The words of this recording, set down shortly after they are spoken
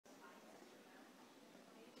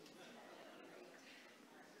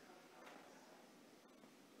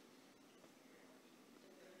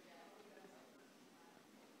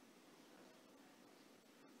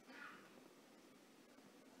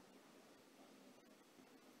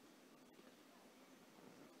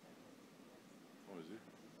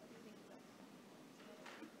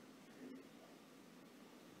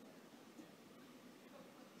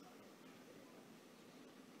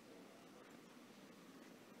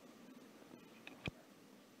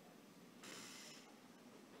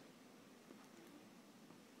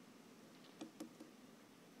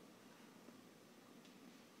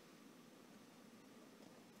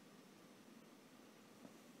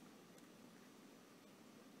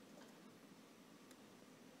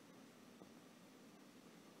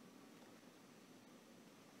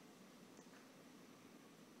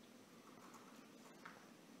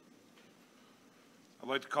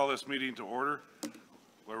like to call this meeting to order.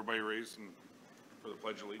 Will everybody raise for the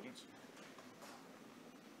Pledge of Allegiance?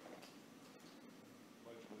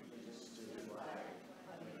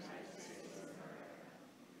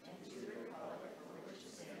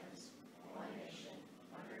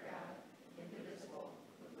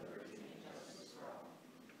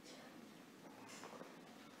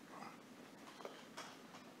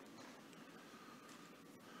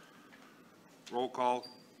 Roll call.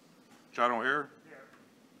 John O'Hare. Here.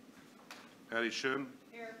 Patty Shin.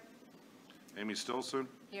 Here. Amy Stilson.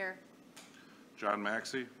 Here. John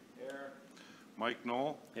Maxey. Here. Mike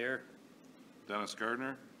Knoll. Here. Dennis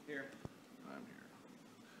Gardner. Here. I'm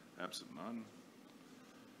here. Absent none.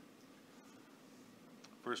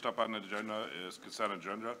 First up on the agenda is consent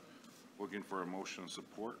agenda. Looking for a motion of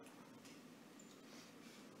support.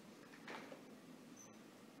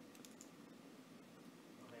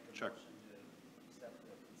 Check.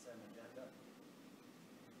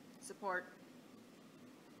 Support.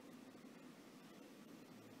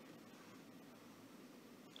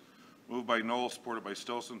 Moved by Knoll, supported by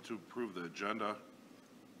Stilson to approve the agenda.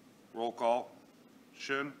 Roll call.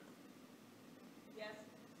 Shin. Yes.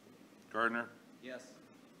 Gardner. Yes.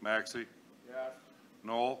 Maxey. Yes.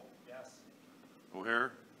 Knoll. Yes.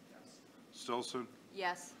 O'Hare. Yes. Stilson.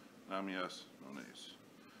 Yes. And I'm yes. No nays.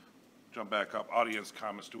 Jump back up. Audience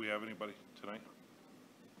comments. Do we have anybody tonight?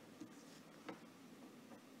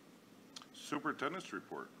 Superintendent's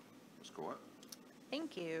report. Ms. Collette.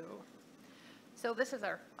 Thank you. So this is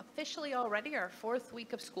officially already our 4th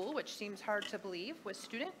week of school, which seems hard to believe with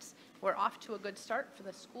students. We're off to a good start for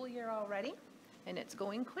the school year already, and it's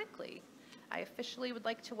going quickly. I officially would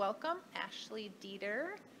like to welcome Ashley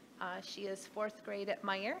Dieter. She is 4th grade at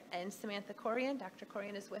Meyer, and Samantha Corian. Dr.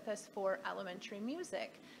 Corian is with us for elementary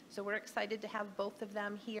music. So we're excited to have both of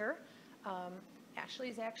them here. Ashley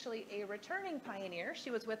is actually a returning Pioneer.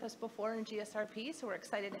 She was with us before in GSRP, so we're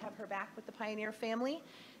excited to have her back with the Pioneer family.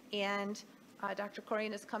 And Dr.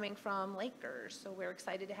 Corian is coming from Lakers, so we're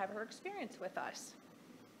excited to have her experience with us.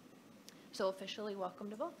 So officially welcome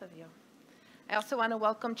to both of you. I also want to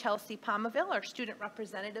welcome Chelsea Palmaville, our student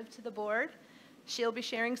representative, to the board. She'll be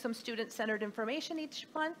sharing some student-centered information each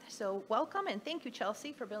month, so welcome and thank you,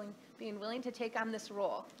 Chelsea, for being willing to take on this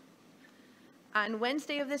role. On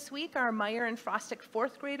Wednesday of this week, our Meyer and Frostick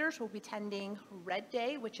 4th graders will be attending Red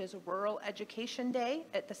Day, which is Rural Education Day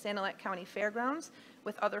at the Sanilac County Fairgrounds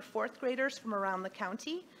with other 4th graders from around the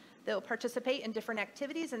county. They'll participate in different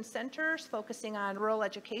activities and centers focusing on rural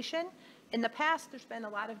education. In the past, there's been a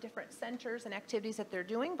lot of different centers and activities that they're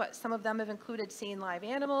doing, but some of them have included seeing live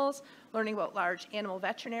animals, learning about large animal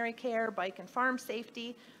veterinary care, bike and farm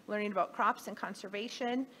safety, learning about crops and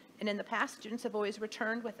conservation. And in the past, students have always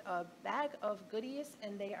returned with a bag of goodies,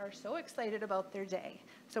 and they are so excited about their day.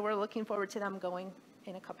 So we're looking forward to them going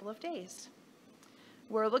in a couple of days.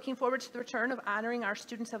 We're looking forward to the return of honoring our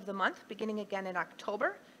Students of the Month, beginning again in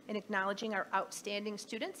October, and acknowledging our outstanding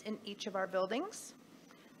students in each of our buildings.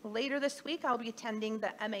 Later this week, I'll be attending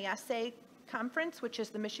the MASA conference, which is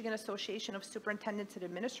the Michigan Association of Superintendents and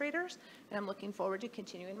Administrators, and I'm looking forward to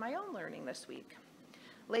continuing my own learning this week.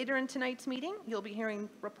 Later in tonight's meeting, you'll be hearing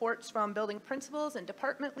reports from building principals and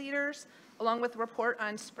department leaders, along with a report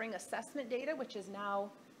on spring assessment data, which is now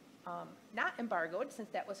not embargoed since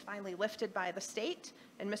that was finally lifted by the state.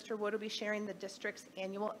 And Mr. Wood will be sharing the district's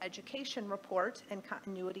annual education report and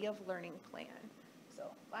continuity of learning plan. So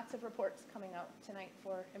lots of reports coming out tonight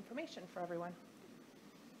for information for everyone.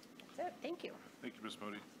 That's it. Thank you. Thank you, Ms.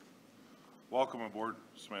 Moody. Welcome aboard,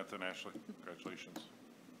 Samantha and Ashley. Congratulations.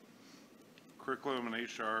 Curriculum and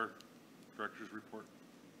HR Director's Report.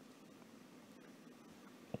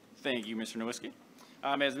 Thank you, Mr. Nowicki.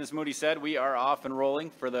 As Ms. Moody said, we are off and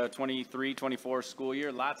rolling for the 23-24 school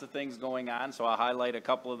year. Lots of things going on, so I'll highlight a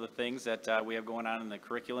couple of the things that we have going on in the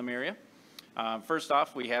curriculum area. First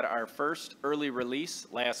off, we had our first early release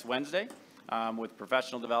last Wednesday with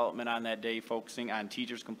professional development on that day, focusing on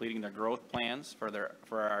teachers completing their growth plans for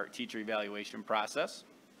our teacher evaluation process.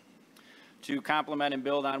 To complement and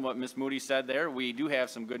build on what Ms. Moody said there, we do have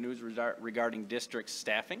some good news regarding district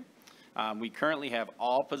staffing. We currently have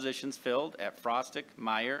all positions filled at Frostick,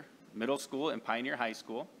 Meyer Middle School, and Pioneer High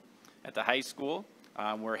School. At the high school,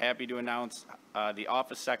 we're happy to announce the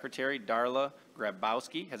office secretary, Darla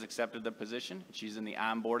Grabowski, has accepted the position. She's in the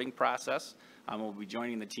onboarding process. Will be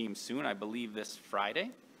joining the team soon, I believe this Friday.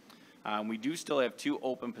 We do still have 2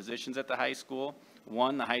 open positions at the high school.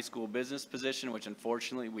 One, the high school business position, which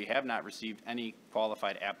unfortunately we have not received any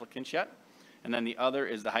qualified applicants yet. And then the other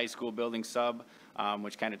is the high school building sub,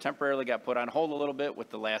 which kind of temporarily got put on hold a little bit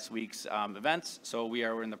with the last week's events. So we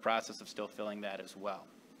are in the process of still filling that as well.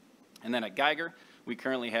 And then at Geiger, we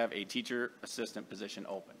currently have a teacher assistant position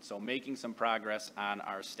open. So making some progress on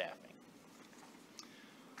our staffing.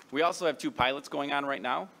 We also have 2 pilots going on right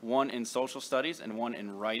now, one in social studies and one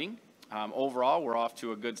in writing. Overall, we're off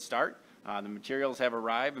to a good start. The materials have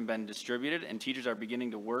arrived and been distributed, and teachers are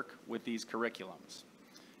beginning to work with these curriculums.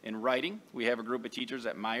 In writing, we have a group of teachers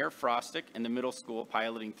at Meyer, Frostick, and the middle school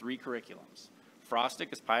piloting 3 curriculums.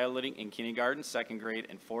 Frostick is piloting in kindergarten, 2nd grade,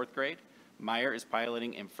 and 4th grade. Meyer is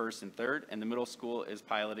piloting in 1st and 3rd, and the middle school is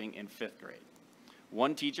piloting in 5th grade.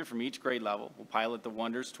 One teacher from each grade level will pilot the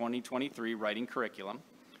Wonders 2023 writing curriculum.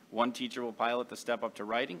 One teacher will pilot the Step Up to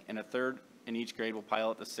Writing, and a third in each grade will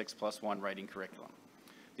pilot the 6+1 writing curriculum.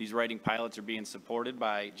 These writing pilots are being supported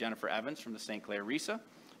by Jennifer Evans from the St. Clair RISA,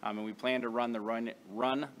 and we plan to run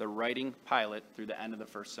the writing pilot through the end of the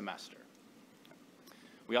 1st semester.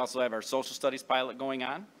 We also have our social studies pilot going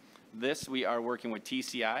on. This, we are working with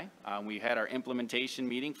TCI. We had our implementation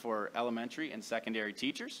meeting for elementary and secondary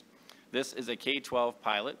teachers. This is a K-12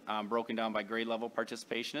 pilot, broken down by grade level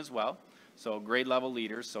participation as well. So grade level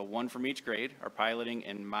leaders, so one from each grade, are piloting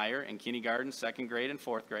in Meyer in kindergarten, 2nd grade, and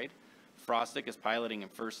 4th grade. Frostick is piloting in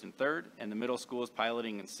 1st and 3rd, and the middle school is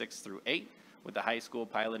piloting in 6th through 8th, with the high school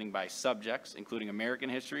piloting by subjects, including American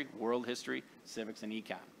history, world history, civics, and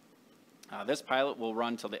econ. This pilot will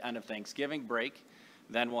run till the end of Thanksgiving break.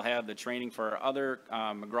 Then we'll have the training for our other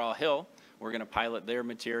McGraw-Hill. We're going to pilot their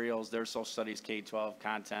materials, their social studies K-12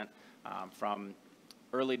 content from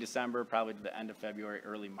early December, probably to the end of February,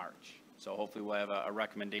 early March. So hopefully we'll have a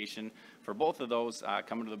recommendation for both of those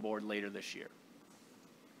coming to the board later this year.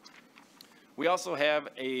 We also have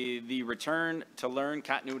the Return to Learn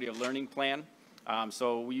Continuity of Learning Plan.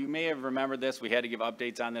 So you may have remembered this. We had to give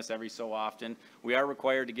updates on this every so often. We are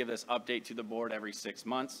required to give this update to the board every 6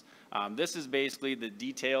 months. This is basically the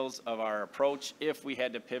details of our approach if we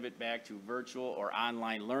had to pivot back to virtual or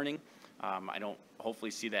online learning. I don't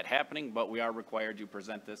hopefully see that happening, but we are required to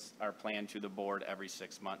present our plan to the board every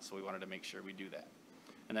 6 months, so we wanted to make sure we do that.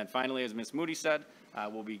 And then finally, as Ms. Moody said,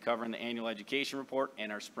 we'll be covering the annual education report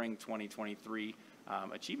and our spring 2023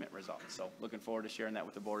 achievement results. So looking forward to sharing that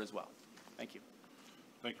with the board as well. Thank you.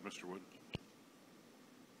 Thank you, Mr. Wood.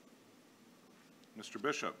 Mr.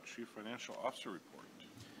 Bishop, Chief Financial Officer report.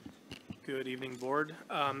 Good evening, Board.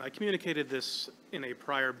 I communicated this in a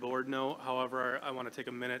prior board note. However, I want to take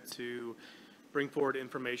a minute to bring forward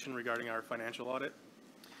information regarding our financial audit.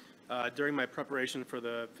 During my preparation for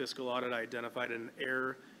the fiscal audit, I identified an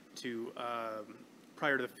error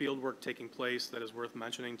prior to the field work taking place that is worth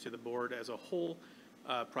mentioning to the board as a whole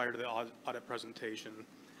prior to the audit presentation.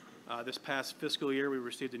 This past fiscal year, we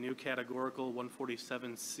received a new categorical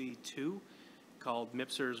 147C2 called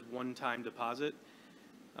MIPSR's one-time deposit.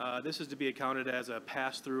 This is to be accounted as a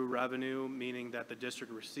pass-through revenue, meaning that the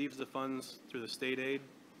district receives the funds through the state aid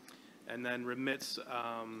and then remits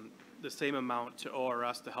the same amount to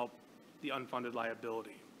ORS to help the unfunded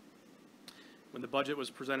liability. When the budget was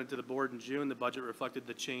presented to the board in June, the budget reflected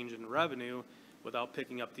the change in revenue without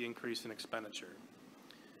picking up the increase in expenditure.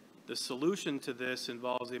 The solution to this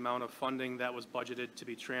involves the amount of funding that was budgeted to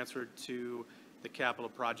be transferred to the capital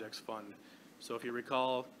projects fund. So if you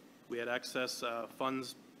recall, we had excess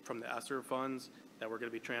funds from the ESSER funds that were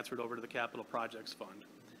going to be transferred over to the capital projects fund.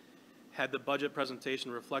 Had the budget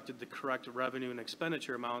presentation reflected the correct revenue and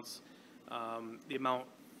expenditure amounts, the amount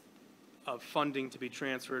of funding to be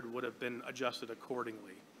transferred would have been adjusted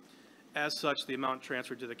accordingly. As such, the amount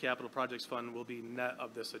transferred to the capital projects fund will be net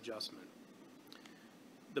of this adjustment.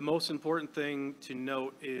 The most important thing to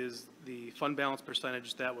note is the fund balance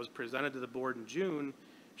percentage that was presented to the board in June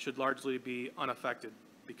should largely be unaffected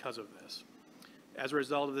because of this. As a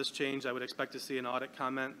result of this change, I would expect to see an audit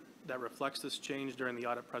comment that reflects this change during the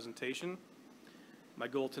audit presentation. My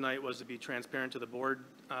goal tonight was to be transparent to the board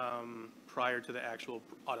prior to the actual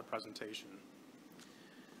audit presentation.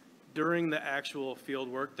 During the actual field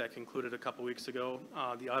work that concluded a couple weeks ago,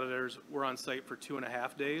 the auditors were on site for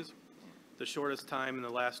 2.5 days, the shortest time in the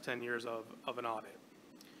last 10 years of an audit.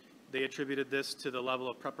 They attributed this to the level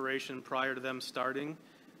of preparation prior to them starting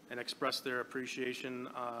and expressed their appreciation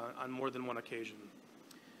on more than one occasion.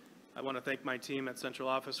 I want to thank my team at Central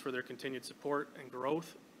Office for their continued support and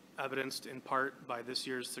growth, evidenced in part by this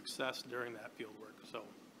year's success during that field work. So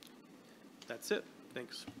that's it.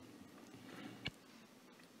 Thanks.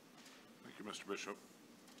 Thank you, Mr. Bishop.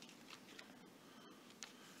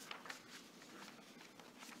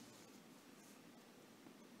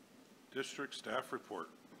 District staff report.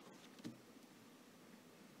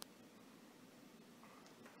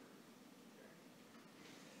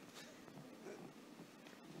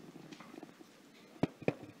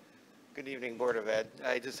 Good evening, Board of Ed.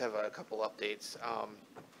 I just have a couple updates.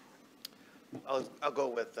 I'll go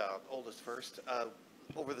with oldest first.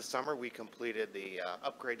 Over the summer, we completed the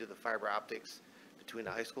upgrade to the fiber optics between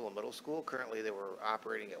the high school and middle school. Currently, they were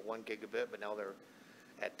operating at 1 gigabit, but now they're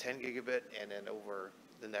at 10 gigabit, and then over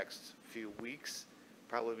the next few weeks,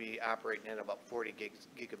 probably be operating at about 40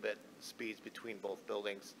 gigabit speeds between both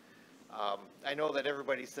buildings. I know that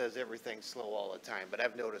everybody says everything's slow all the time, but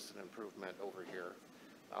I've noticed an improvement over here,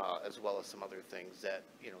 as well as some other things that,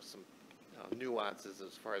 some nuances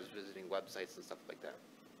as far as visiting websites and stuff like that.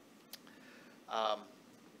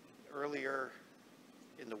 Earlier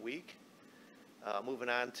in the week, moving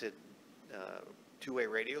on to two-way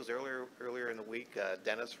radios, earlier in the week,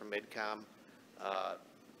 Dennis from Midcom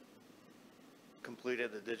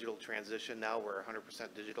completed the digital transition. Now we're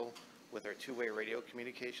 100% digital with our two-way radio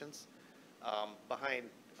communications. Behind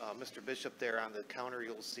Mr. Bishop there on the counter,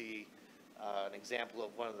 you'll see an example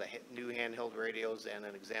of one of the new handheld radios and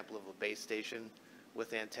an example of a base station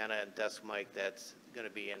with antenna and desk mic that's going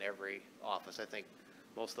to be in every office. I think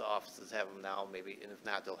most of the offices have them now, maybe, and if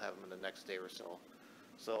not, they'll have them in the next day or so.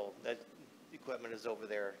 So that equipment is over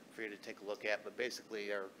there for you to take a look at, but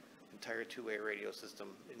basically our entire two-way radio system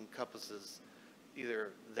encompasses either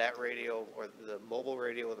that radio or the mobile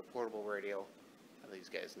radio or the portable radio. These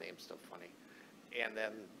guys' names still funny. And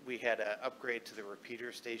then we had an upgrade to the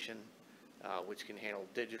repeater station, which can handle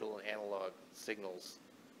digital and analog signals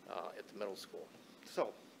at the middle school.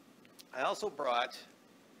 So I also brought,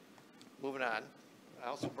 moving on, I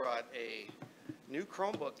also brought a new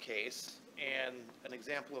Chromebook case and an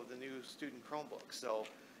example of the new student Chromebook. So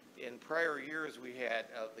in prior years, we had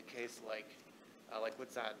the case like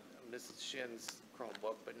what's on Mrs. Shin's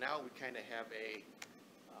Chromebook, but now we kind of have a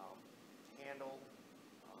handled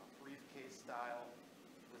briefcase style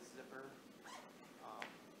with zipper,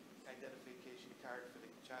 identification card for the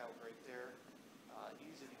child right there,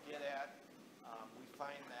 easy to get at. We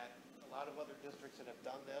find that a lot of other districts that have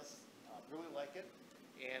done this really like it,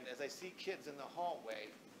 and as I see kids in the hallway,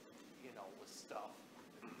 with stuff,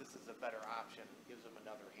 this is a better option. It gives them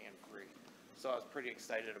another hand free. So I was pretty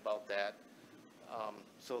excited about that.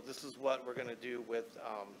 So this is what we're going to do with,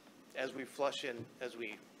 as we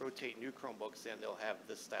rotate new Chromebooks in, they'll have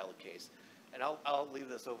this style of case. And I'll leave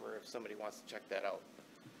this over if somebody wants to check that out.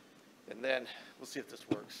 And then we'll see if this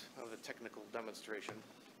works. I'll have a technical demonstration.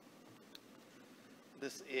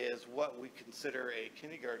 This is what we consider a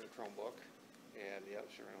kindergarten Chromebook. And yeah,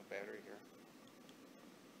 sure, no battery here.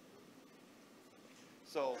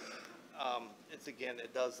 So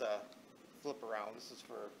it does flip around. This is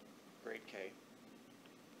for grade K.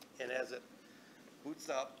 And as it boots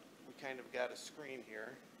up, we kind of got a screen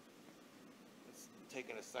here. It's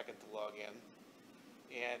taking a second to log in.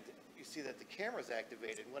 And you see that the camera's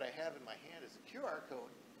activated. What I have in my hand is a QR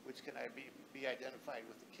code, which can be identified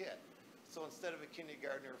with the kid. So instead of a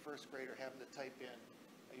kindergartner or first grader having to type in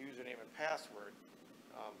a username and password,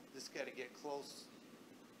 this got to get close,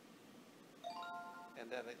 and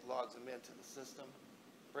then it logs them into the system,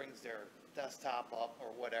 brings their desktop up or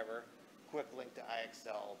whatever, quick link to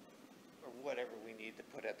IXL or whatever we need to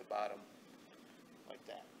put at the bottom, like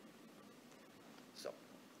that. So,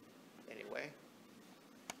 anyway,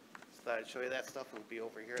 just thought I'd show you that stuff. It'll be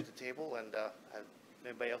over here at the table, and if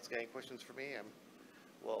anybody else got any questions for me,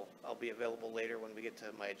 I'll be available later when we get to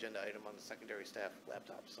my agenda item on the secondary staff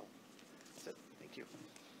laptop. So, that's it. Thank you.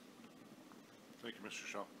 Thank you, Mr.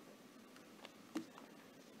 Shaw.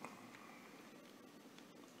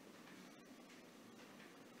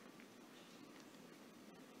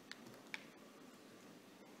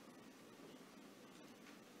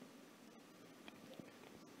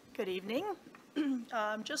 Good evening.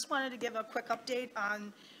 Just wanted to give a quick update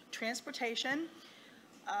on transportation.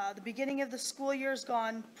 The beginning of the school year has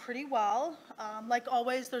gone pretty well. Like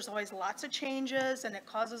always, there's always lots of changes, and it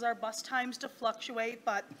causes our bus times to fluctuate,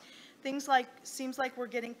 but seems like we're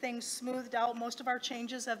getting things smoothed out. Most of our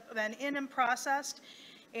changes have been in and processed,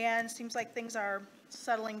 and seems like things are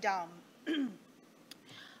settling down.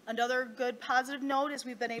 Another good positive note is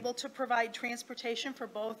we've been able to provide transportation for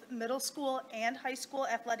both middle school and high school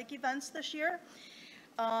athletic events this year.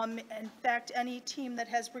 In fact, any team that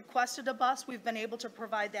has requested a bus, we've been able to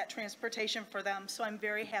provide that transportation for them, so I'm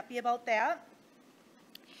very happy about that.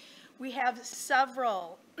 We have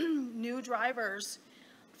several new drivers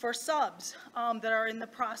for subs that are in the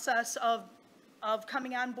process of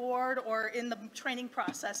coming on board or in the training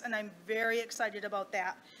process, and I'm very excited about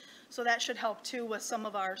that. So that should help too with some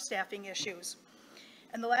of our staffing issues.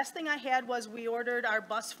 And the last thing I had was we ordered our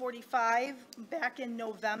bus 45 back in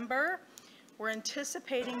November. We're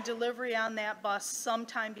anticipating delivery on that bus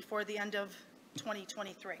sometime before the end of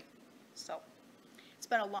 2023. So it's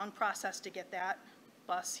been a long process to get that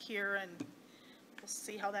bus here, and we'll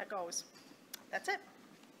see how that goes. That's it.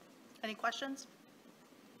 Any questions?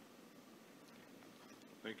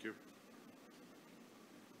 Thank you.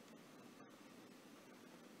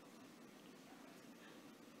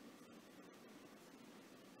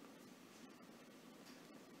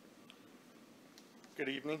 Good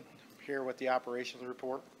evening. I'm here with the operations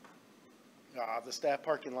report. The staff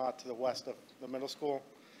parking lot to the west of the middle school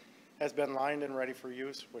has been lined and ready for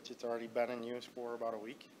use, which it's already been in use for about a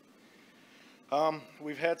week.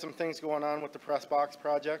 We've had some things going on with the press box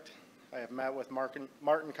project. I have met with Martin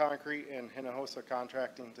Concrete and Hinojosa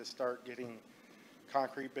Contracting to start getting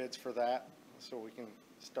concrete bids for that so we can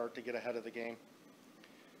start to get ahead of the game.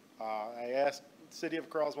 I asked City of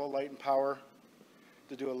Croswell Light and Power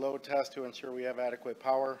to do a load test to ensure we have adequate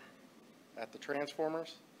power at the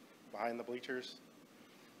transformers behind the bleachers.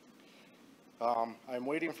 I'm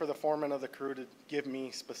waiting for the foreman of the crew to give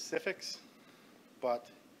me specifics, but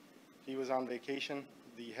he was on vacation.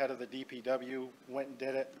 The head of the DPW went and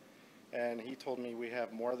did it, and he told me we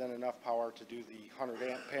have more than enough power to do the 100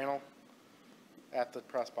 amp panel at the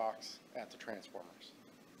press box at the transformers.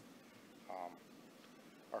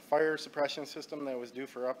 Our fire suppression system that was due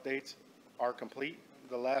for updates are complete.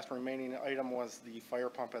 The last remaining item was the fire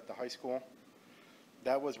pump at the high school.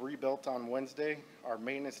 That was rebuilt on Wednesday. Our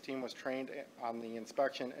maintenance team was trained on the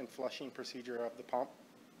inspection and flushing procedure of the pump.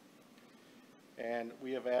 And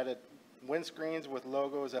we have added windscreens with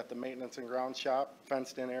logos at the maintenance and ground shop,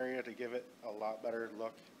 fenced in area to give it a lot better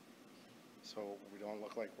look. So we don't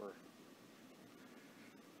look like we're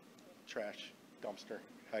trash dumpster,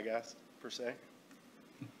 I guess, per se.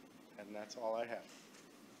 And that's all I have.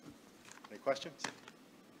 Any questions?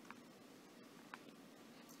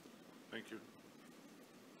 Thank you.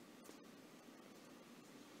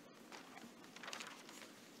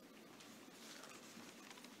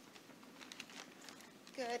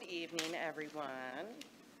 Good evening, everyone.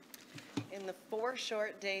 In the 4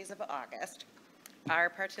 short days of August, our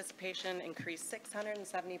participation increased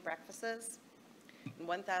 670 breakfasts and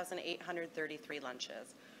 1,833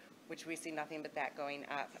 lunches, which we see nothing but that going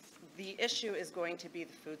up. The issue is going to be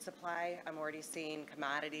the food supply. I'm already seeing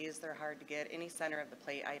commodities. They're hard to get. Any center of the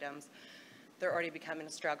plate items, they're already becoming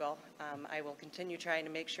a struggle. I will continue trying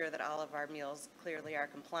to make sure that all of our meals clearly are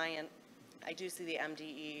compliant. I do see the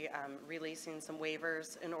MDE releasing some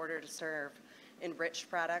waivers in order to serve enriched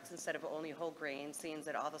products instead of only whole grain, seeing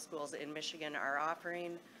that all the schools in Michigan are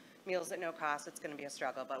offering meals at no cost. It's going to be a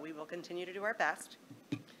struggle, but we will continue to do our best.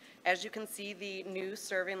 As you can see, the new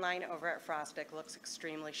serving line over at Frostic looks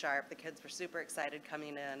extremely sharp. The kids were super excited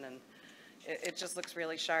coming in, and it just looks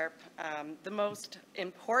really sharp. The most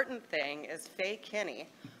important thing is Faye Kinney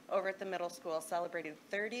over at the middle school celebrated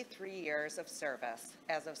 33 years of service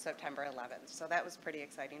as of September 11th. So that was pretty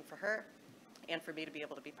exciting for her and for me to be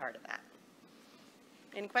able to be part of that.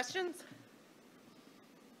 Any questions?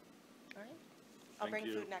 All right. I'll Thank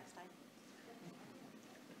bring you. food next time.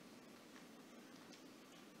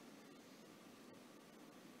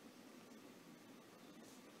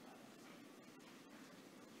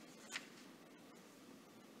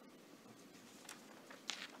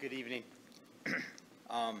 Good evening.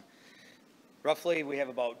 Roughly, we have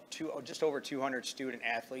about just over 200 student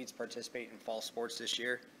athletes participate in fall sports this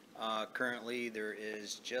year. Currently, there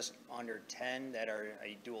is just under 10 that are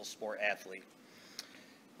a dual sport athlete.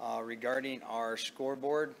 Regarding our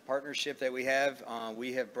scoreboard partnership that we have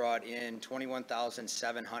brought in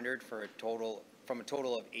 21,700 from a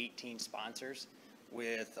total of 18 sponsors,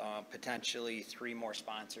 with potentially 3 more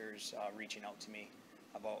sponsors reaching out to me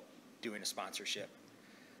about doing a sponsorship.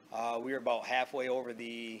 We are about halfway over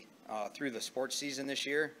through the sports season this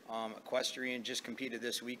year. Equestrian just competed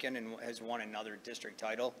this weekend and has won another district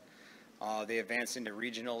title. They advanced into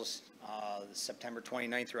regionals September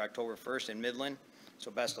 29th through October 1st in Midland,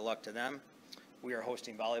 so best of luck to them. We are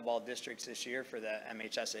hosting volleyball districts this year for the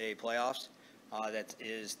MHSAA playoffs. That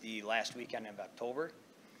is the last weekend of October.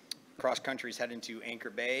 Cross country is heading to Anchor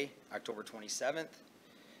Bay October 27th.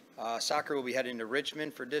 Soccer will be heading to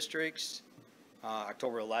Richmond for districts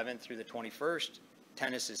October 11th through the 21st.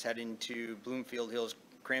 Tennis is heading to Bloomfield Hills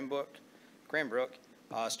Cranbrook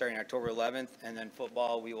starting October 11th, and then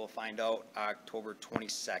football we will find out October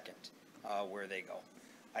 22nd where they go.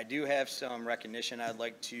 I do have some recognition I'd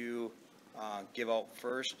like to give out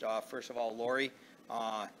first. First of all, Lori,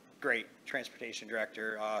 great transportation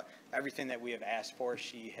director. Everything that we have asked for,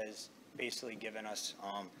 she has basically given us.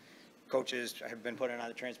 Coaches have been putting on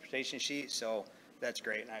the transportation sheet, so that's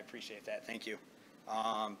great, and I appreciate that. Thank you.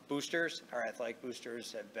 Boosters, our athletic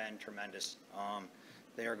boosters have been tremendous.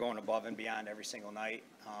 They are going above and beyond every single night.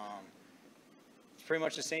 it's pretty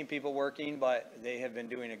much the same people working, but they have been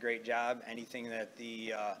doing a great job. Anything that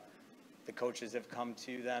the coaches have come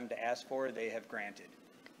to them to ask for, they have granted.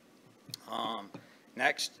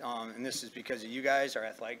 Next, and this is because of you guys, our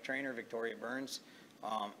athletic trainer, Victoria Burns,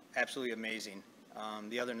 absolutely amazing.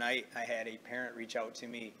 The other night, I had a parent reach out to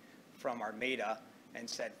me from Armada and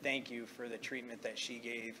said thank you for the treatment that she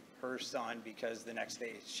gave her son, because the next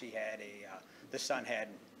day she had the son had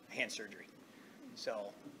hand surgery.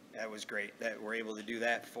 So that was great that we're able to do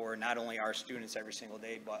that for not only our students every single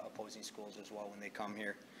day, but opposing schools as well when they come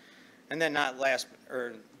here. And then not last,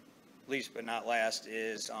 or least but not last,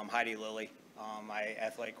 is Heidi Lilly, my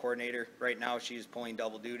athletic coordinator. Right now, she's pulling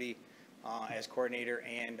double duty as coordinator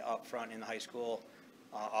and up front in the high school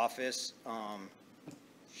office.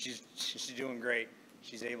 She's doing great.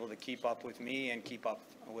 She's able to keep up with me and keep up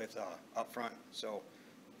with up front. So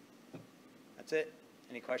that's it.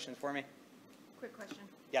 Any questions for me? Quick question.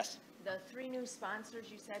 Yes. The 3 new sponsors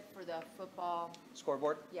you said for the football,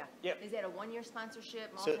 Scoreboard? yeah. Yep. Is that a 1-year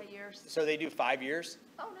sponsorship, So- multi-years? So they do 5 years.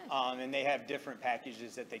 Oh, nice. And they have different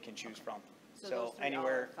packages that they can choose from. So those So 3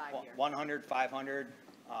 anywhere, are 5 year. 100, 500,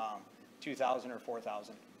 2,000 or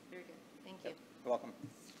 4,000. Very good. Thank you. You're welcome.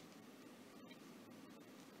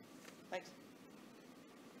 Thanks.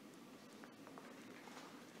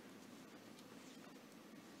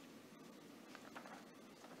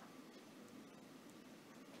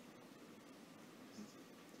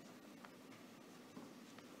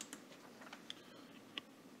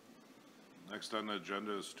 Next on the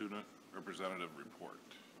agenda is student representative report.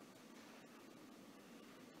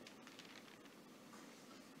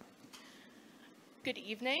 Good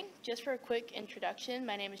evening. Just for a quick introduction,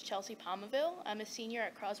 my name is Chelsea Palmaville. I'm a senior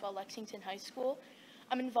at Croswell-Lexington High School.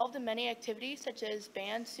 I'm involved in many activities such as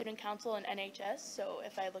band, student council, and NHS, so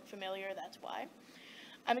if I look familiar, that's why.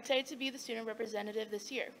 I'm excited to be the student representative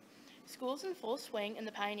this year. School's in full swing and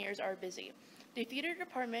the Pioneers are busy. The theater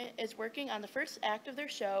department is working on the first act of their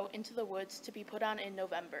show, Into the Woods, to be put on in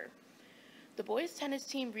November. The boys tennis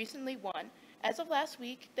team recently won. As of last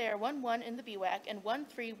week, they are 1-1 in the BWAC and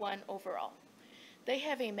 1-3-1 overall. They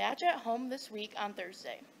have a match at home this week on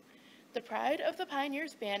Thursday. The Pride of the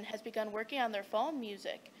Pioneers band has begun working on their fall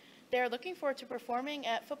music. They are looking forward to performing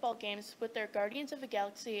at football games with their Guardians of the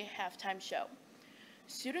Galaxy halftime show.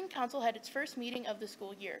 Student Council had its first meeting of the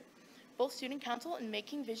school year. Both Student Council and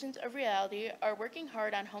Making Visions of Reality are working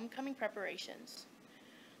hard on homecoming preparations.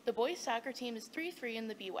 The boys soccer team is 3-3 in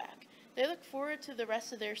the BWAC. They look forward to the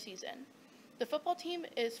rest of their season. The football team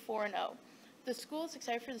is 4-0. The school is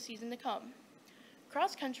excited for the season to come.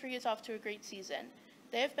 Cross country is off to a great season.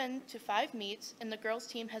 They have been to 5 meets, and the girls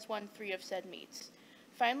team has won 3 of said meets.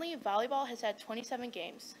 Finally, volleyball has had 27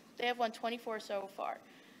 games. They have won 24 so far.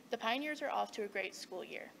 The Pioneers are off to a great school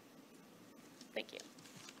year. Thank you.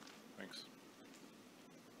 Thanks.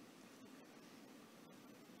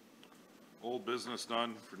 Old business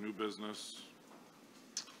done. For new business,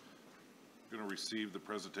 going to receive the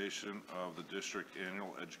presentation of the district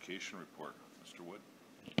annual education report. Mr. Wood.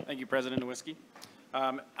 Thank you, President Nowinski.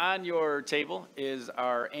 On your table is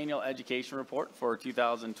our annual education report for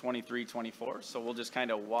 2023-24. So we'll just kind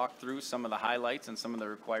of walk through some of the highlights and some of the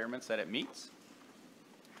requirements that it meets.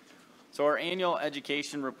 So our annual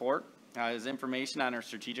education report is information on our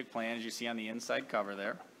strategic plan, as you see on the inside cover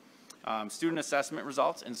there, student assessment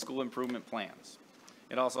results, and school improvement plans.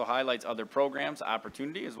 It also highlights other programs,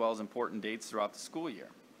 opportunity, as well as important dates throughout the school year.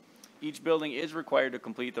 Each building is required to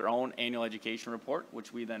complete their own annual education report,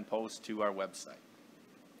 which we then post to our website.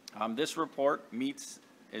 This report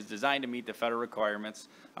is designed to meet the federal requirements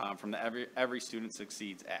from the Every Student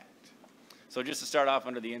Succeeds Act. So just to start off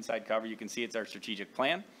under the inside cover, you can see it's our strategic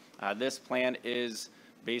plan. This plan is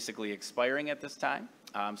basically expiring at this time.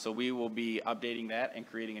 So we will be updating that and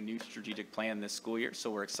creating a new strategic plan this school year.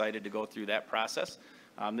 So we're excited to go through that process.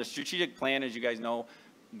 The strategic plan, as you guys know,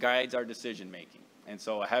 guides our decision making. And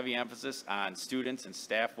so a heavy emphasis on students and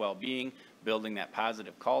staff well-being, building that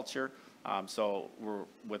positive culture. So we're,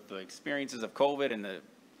 with the experiences of COVID and the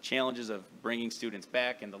challenges of bringing students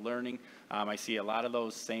back into learning, I see a lot of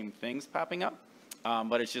those same things popping up.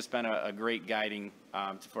 But it's just been a great guiding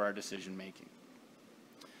for our decision making.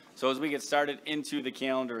 So as we get started into the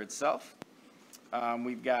calendar itself,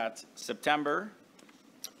 we've got September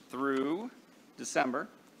through December,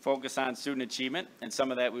 focus on student achievement, and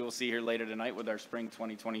some of that we will see here later tonight with our spring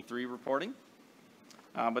 2023 reporting.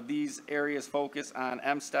 But these areas focus on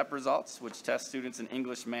M-STEP results, which test students in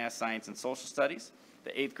English, Math, Science, and Social Studies.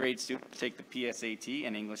 The 8th grade students take the PSAT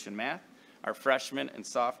in English and Math. Our freshmen and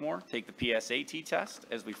sophomore take the PSAT test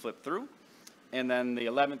as we flip through. And then the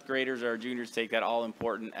 11th graders or juniors take that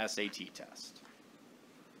all-important SAT test.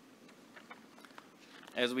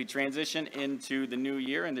 As we transition into the new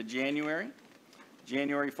year, into January,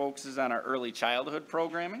 January focuses on our early childhood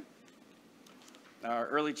programming. Our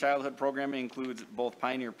early childhood programming includes both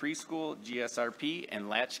Pioneer Preschool, GSRP, and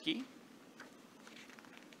Latchkey.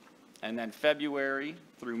 And then February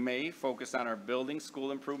through May focus on our building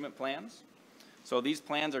school improvement plans. So these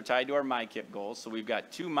plans are tied to our MyKIP goals. So we've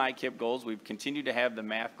got 2 MyKIP goals. We've continued to have the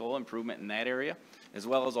math goal improvement in that area, as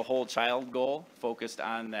well as a whole child goal focused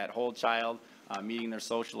on that whole child meeting their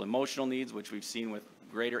social emotional needs, which we've seen with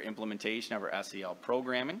greater implementation of our SEL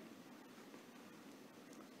programming.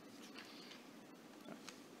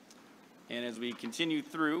 And as we continue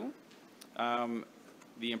through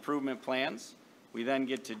the improvement plans, we then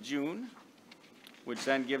get to June, which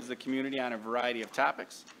then gives the community on a variety of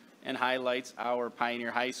topics and highlights our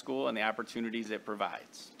Pioneer High School and the opportunities it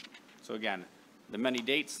provides. So again, the many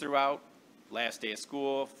dates throughout, last day of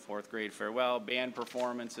school, 4th grade farewell, band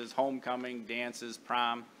performances, homecoming, dances,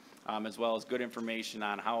 prom, as well as good information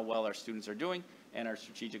on how well our students are doing and our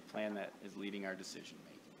strategic plan that is leading our decision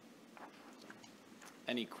making. So,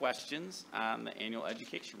 any questions on the annual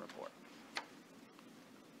education report?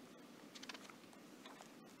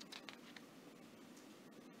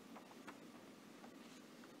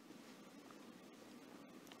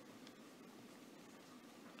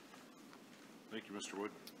 Thank you, Mr.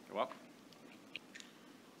 Wood. You're welcome.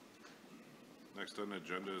 Next on the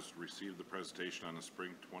agenda is receive the presentation on the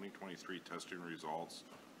spring 2023 testing results,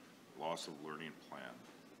 loss of learning plan.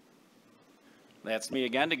 That's me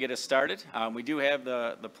again to get us started. We do have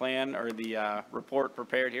the plan or the report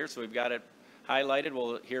prepared here, so we've got it highlighted.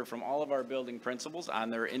 We'll hear from all of our building principals on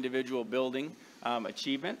their individual building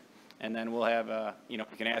achievement, and then we'll have, you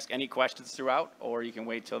can ask any questions throughout, or you can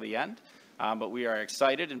wait till the end. But we are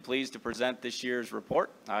excited and pleased to present this year's report.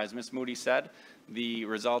 As Ms. Moody said, the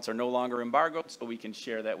results are no longer embargoed, so we can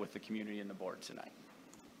share that with the community and the board tonight.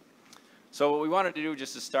 So what we wanted to do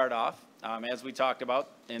just to start off, as we talked about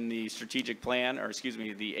in the strategic plan, or excuse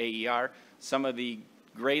me, the AER, some of the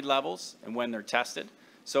grade levels and when they're tested.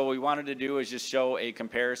 So what we wanted to do is just show a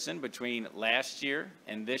comparison between last year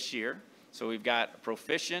and this year. So we've got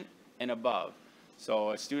proficient and above. So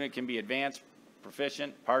a student can be advanced,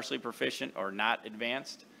 proficient, partially proficient, or not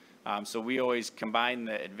advanced. So we always combine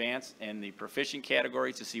the advanced and the proficient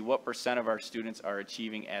categories to see what % of our students are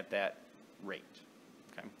achieving at that rate,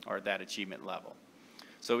 okay, or at that achievement level.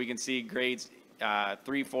 So we can see grades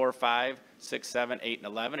 3, 4, 5, 6, 7, 8, and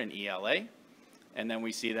 11 in ELA, and then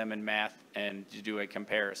we see them in math and to do a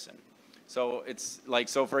comparison. So it's like,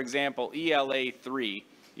 so for example, ELA 3,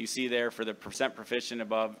 you see there for the % proficient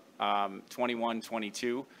above 21,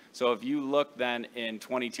 22. So if you look then in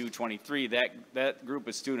 22, 23, that group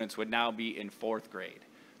of students would now be in 4th grade.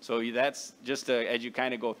 So that's just as you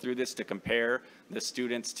kind of go through this to compare the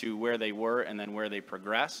students to where they were and then where they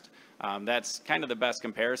progressed. That's kind of the best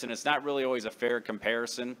comparison. It's not really always a fair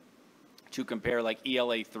comparison to compare like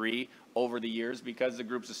ELA 3 over the years because the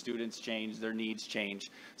groups of students change, their needs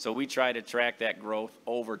change. So we try to track that growth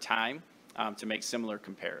over time to make similar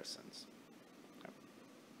comparisons.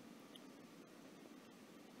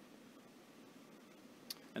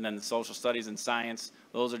 And then the social studies and science,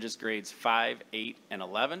 those are just grades 5, 8, and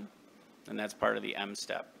 11, and that's part of the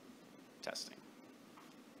M-STEP testing.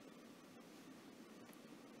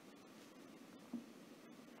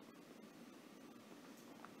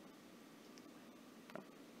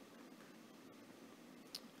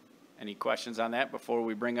 Any questions on that before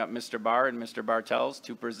we bring up Mr. Barr and Mr. Bartels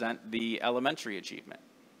to present the elementary achievement?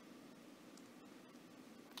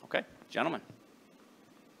 Okay, gentlemen.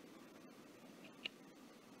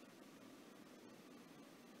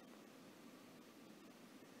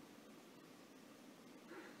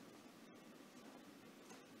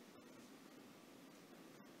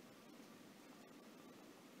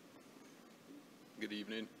 Good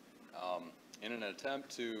evening. In an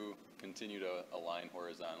attempt to continue to align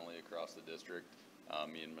horizontally across the district,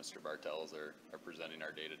 me and Mr. Bartels are presenting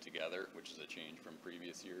our data together, which is a change from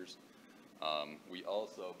previous years. We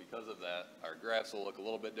also, because of that, our graphs will look a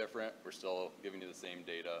little bit different. We're still giving you the same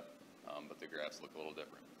data, but the graphs look a little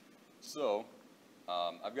different. So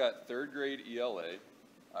I've got 3rd grade ELA.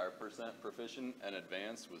 Our % proficient and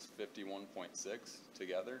advanced was 51.6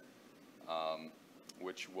 together.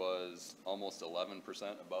 Which was almost 11%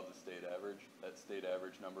 above the state average. That state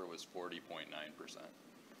average number was 40.9%.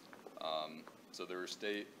 So there were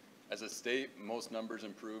as a state, most numbers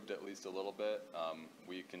improved at least a little bit.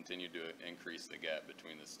 We continued to increase the gap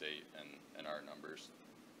between the state and our numbers.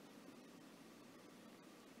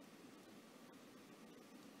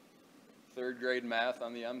 Third grade math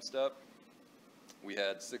on the M-STEP. we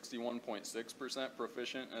had 61.6%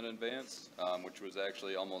 proficient in advanced, which was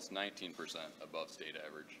actually almost 19% above state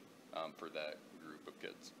average for that group of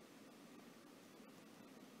kids.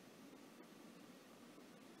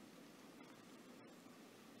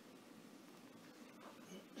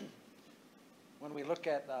 When we look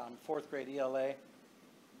at fourth grade ELA,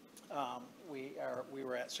 we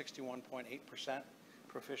were at 61.8%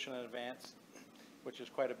 proficient in advanced, which is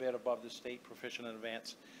quite a bit above the state proficient in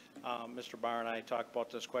advanced. Mr. Barr and I talked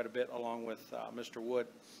about this quite a bit along with Mr. Wood,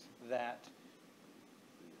 that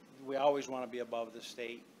we always want to be above the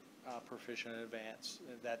state proficient in advanced.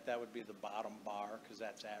 That would be the bottom bar because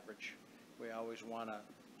that's average. We always want to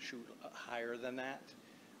shoot higher than that.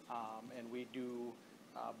 And we do,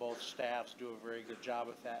 both staffs do a very good job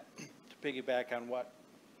with that. To piggyback on what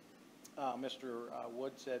Mr.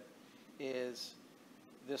 Wood said, is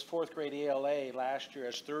this fourth grade ELA last year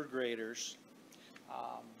as third graders,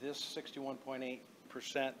 this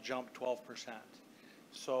 61.8% jumped 12%.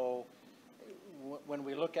 So when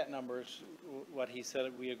we look at numbers, what he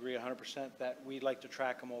said, we agree 100% that we'd like to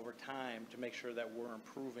track them over time to make sure that we're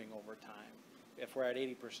improving over time. If we're at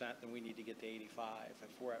 80%, then we need to get to 85.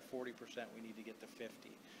 If we're at 40%, we need to get to 50.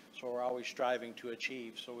 So we're always striving to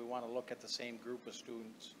achieve. So we want to look at the same group of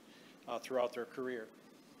students throughout their career.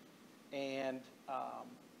 And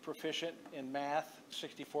proficient in math,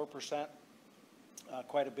 64%,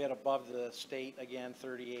 quite a bit above the state, again,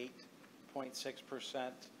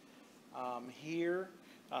 38.6%. Here,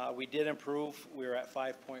 we did improve. We were at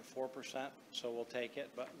 5.4%, so we'll take it,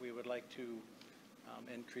 but we would like to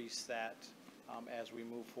increase that as we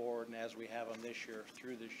move forward and as we have them this year,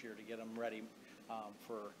 through this year, to get them ready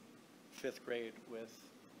for fifth grade with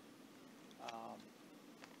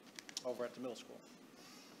over at the middle school.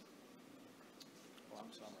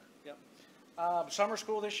 Summer. Yep. Summer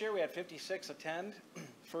school this year, we had 56 attend.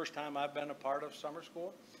 First time I've been a part of summer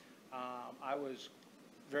school. I was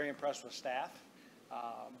very impressed with staff,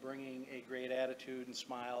 bringing a great attitude and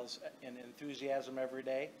smiles and enthusiasm every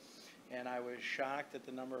day. And I was shocked at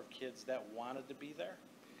the number of kids that wanted to be there.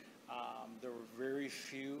 There were very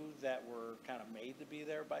few that were kind of made to be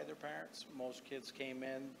there by their parents. Most kids came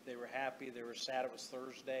in, they were happy, they were sad it was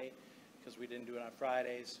Thursday because we didn't do it on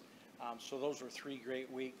Fridays. So those were 3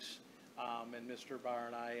 great weeks, and Mr. Barr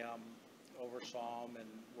and I oversaw them and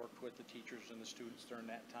worked with the teachers and the students during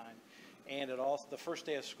that time. And the first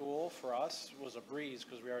day of school for us was a breeze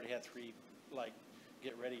because we already had 3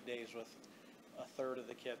 get ready days with a third of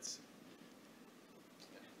the kids.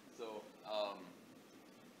 So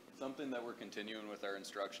something that we're continuing with our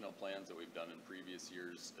instructional plans that we've done in previous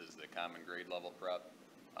years is the common grade level prep.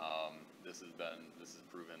 This has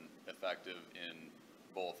proven effective in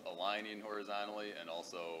both aligning horizontally and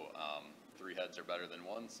also 3 heads are better than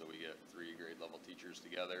 1, so we get 3 grade level teachers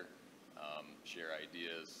together, share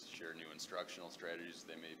ideas, share new instructional strategies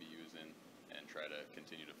they may be using, and try to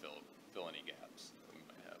continue to fill any gaps that we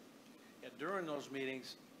might have. Yeah, during those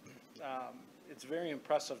meetings, it's very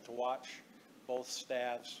impressive to watch both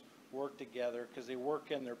staffs work together because they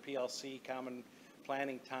work in their PLC, common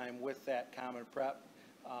planning time, with that common prep.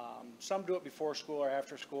 Some do it before school or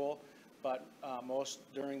after school, but most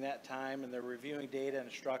during that time, and they're reviewing data and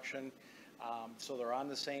instruction, so they're on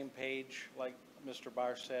the same page, like Mr.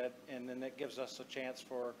 Barr said, and then that gives us a chance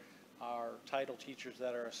for our title teachers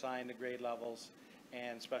that are assigned to grade levels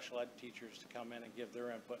and special ed teachers to come in and give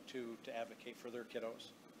their input too, to advocate for their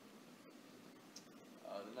kiddos.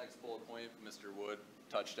 The next bullet point Mr. Wood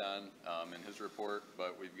touched on in his report,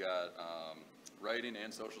 but we've got writing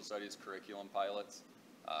and social studies curriculum pilots.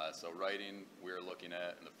 So writing, we're looking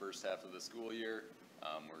at in the first half of the school year.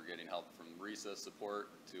 We're getting help from recess support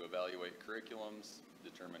to evaluate curriculums,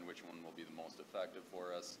 determine which one will be the most effective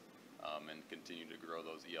for us, and continue to grow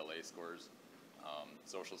those ELA scores.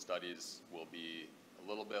 Social studies will be a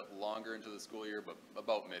little bit longer into the school year, but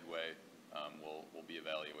about midway, we'll be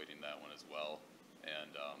evaluating that one as well.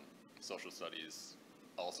 And social studies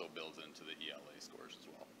also builds into the ELA scores as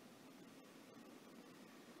well.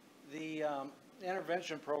 The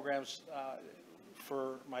intervention programs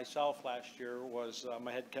for myself last year was,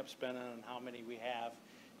 my head kept spinning on how many we have,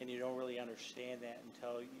 and you don't really understand that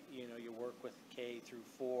until you work with K through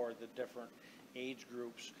 4, the different age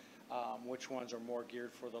groups, which ones are more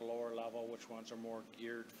geared for the lower level, which ones are more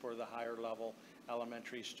geared for the higher level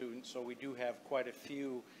elementary students. So we do have quite a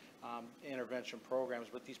few intervention programs,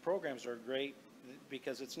 but these programs are great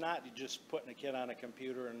because it's not just putting a kid on a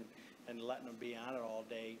computer and letting them be on it all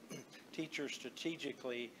day. Teachers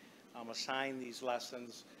strategically assign these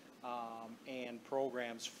lessons and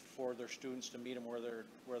programs for their students to meet them where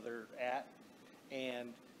they're at.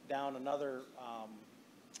 And down another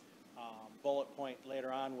bullet point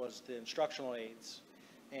later on was the instructional aids.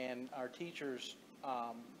 And our teachers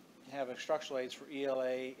have instructional aids for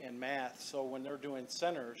ELA and math. So when they're doing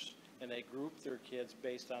centers and they group their kids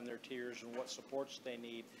based on their tiers and what supports they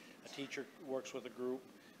need, a teacher works with a group,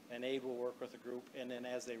 an aide will work with a group, and then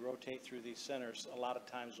as they rotate through these centers, a lot of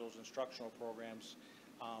times those instructional programs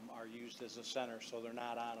are used as a center, so they're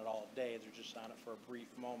not on it all day, they're just on it for a brief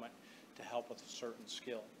moment to help with a certain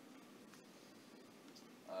skill.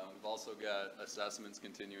 We've also got assessments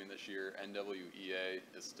continuing this year. NWEA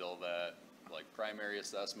is still that primary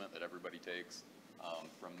assessment that everybody takes.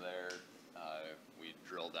 From there, we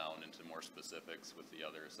drill down into more specifics with the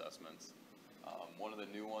other assessments. One of the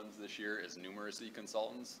new ones this year is numeracy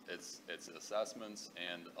consultants. It's assessments,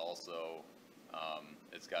 and also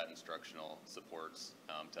it's got instructional supports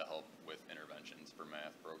to help with interventions for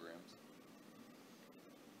math programs.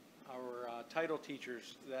 Our title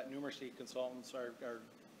teachers, that numeracy consultants, are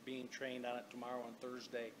being trained on it tomorrow and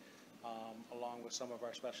Thursday, along with some of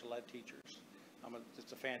our special ed teachers.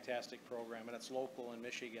 It's a fantastic program, and it's local in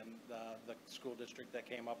Michigan, the school district that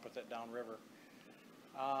came up with it downriver.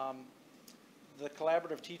 The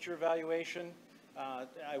collaborative teacher evaluation,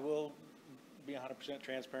 I will be 100%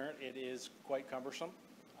 transparent. It is quite cumbersome.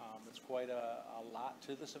 It's quite a lot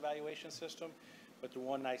to this evaluation system, but the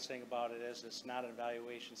one nice thing about it is it's not an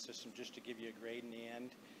evaluation system just to give you a grade in the end.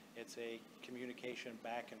 It's a communication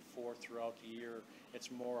back and forth throughout the year.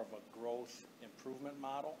 It's more of a growth improvement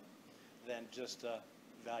model than just a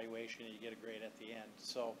evaluation and you get a grade at the end.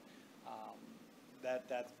 So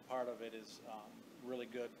that part of it is really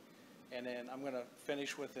good. And then I'm going to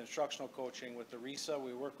finish with instructional coaching with the RISA.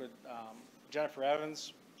 We work with Jennifer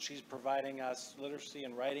Evans. She's providing us literacy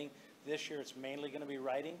and writing. This year it's mainly going to be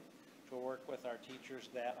writing. To work with our teachers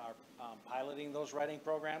that are piloting those writing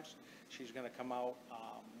programs. She's going to come out,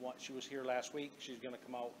 she was here last week. She's going to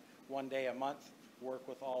come out one day a month, work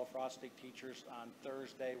with all of Frostig teachers on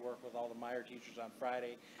Thursday, work with all the Meyer teachers on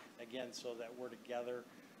Friday, again, so that we're together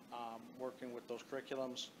working with those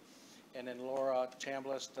curriculums. And then Laura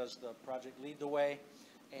Chambliss does the project Lead the Way.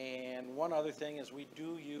 And one other thing is we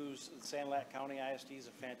do use Sand Lat County ISD is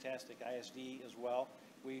a fantastic ISD as well.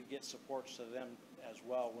 We get supports to them as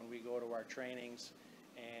well when we go to our trainings.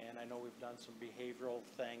 And I know we've done some behavioral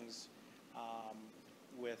things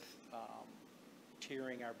with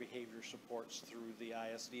tiering our behavior supports through the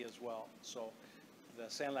ISD as well. So the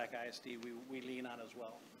Sand Lat ISD we lean on as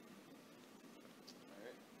well. All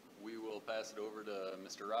right. We will pass it over to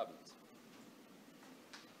Mr. Robbins.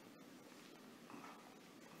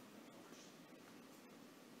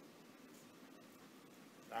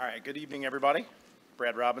 All right, good evening, everybody.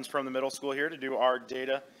 Brad Robbins from the middle school here to do our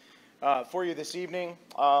data for you this evening.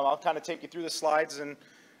 I'll kind of take you through the slides and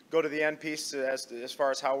go to the end piece as far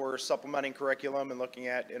as how we're supplementing curriculum and looking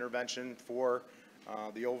at intervention for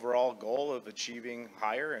the overall goal of achieving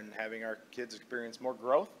higher and having our kids experience more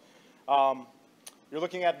growth. You're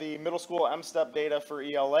looking at the middle school M-STEP data for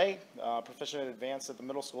ELA. Proficient and advanced at the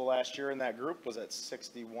middle school last year in that group was at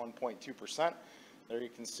 61.2%. There you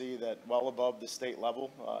can see that well above the state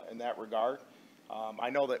level in that regard. I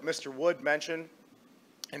know that Mr. Wood mentioned,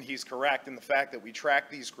 and he's correct in the fact that we track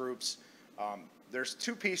these groups. There's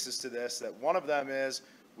two pieces to this. That one of them is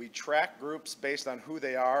we track groups based on who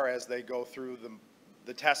they are as they go through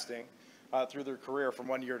the testing through their career from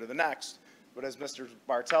one year to the next. But as Mr.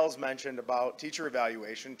 Bartels mentioned about teacher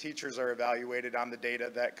evaluation, teachers are evaluated on the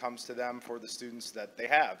data that comes to them for the students that they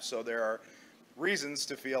have. So there are reasons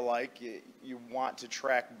to feel like you want to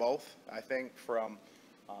track both. I think from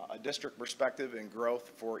a district perspective and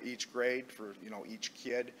growth for each grade, for each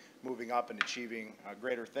kid moving up and achieving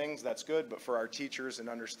greater things, that's good. But for our teachers and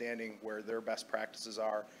understanding where their best practices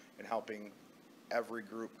are and helping every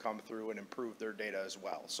group come through and improve their data as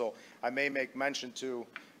well. So I may make mention to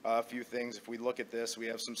a few things. If we look at this, we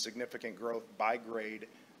have some significant growth by grade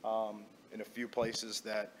in a few places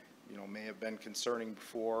that may have been concerning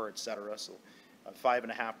before, et cetera. So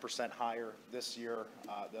 5.5% higher this year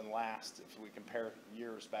than last if we compare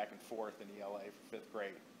years back and forth in ELA for 5th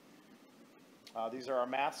grade. These are our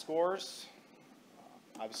math scores.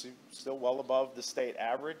 Obviously still well above the state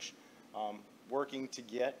average. Working to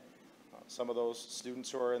get some of those students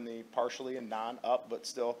who are in the partially and non-up, but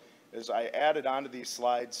still, as I added onto these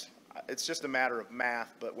slides, it's just a matter of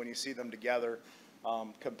math, but when you see them together,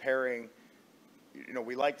 comparing,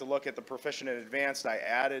 we like to look at the proficient and advanced. I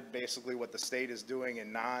added basically what the state is doing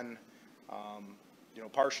in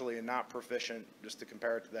partially and not proficient, just to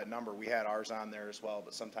compare it to that number. We had ours on there as well,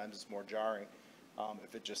 but sometimes it's more jarring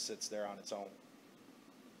if it just sits there on its own.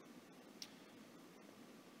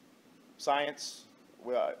 Science,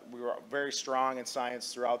 we were very strong in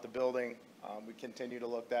science throughout the building. We continue to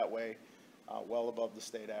look that way, well above the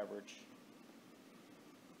state average.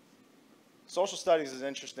 Social studies is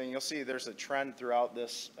interesting. You'll see there's a trend throughout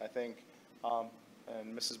this, I think,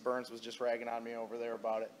 and Mrs. Burns was just ragging on me over there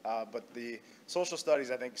about it. But the social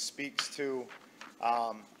studies, I think, speaks to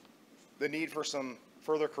the need for some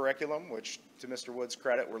further curriculum, which, to Mr. Wood's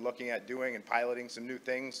credit, we're looking at doing and piloting some new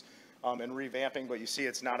things and revamping. But you see,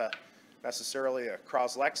 it's not necessarily a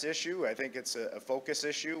Cros-Lex issue. I think it's a focus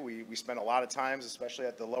issue. We spend a lot of times, especially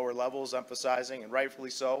at the lower levels, emphasizing, and rightfully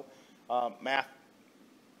so, math,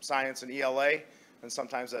 science, and ELA, and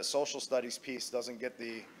sometimes that social studies piece doesn't get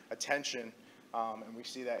the attention, and we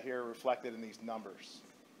see that here reflected in these numbers.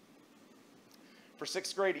 For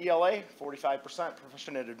 6th grade ELA, 45%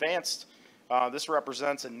 proficient and advanced. This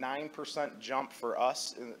represents a 9% jump for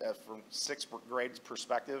us from 6th grade's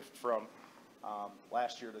perspective from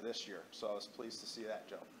last year to this year. So I was pleased to see that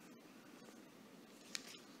jump.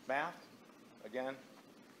 Math, again,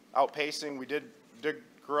 outpacing. We did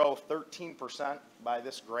grow 13% by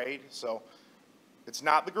this grade. So it's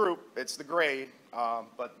not the group, it's the grade.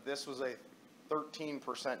 But this was a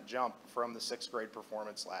 13% jump from the 6th grade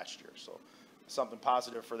performance last year. So something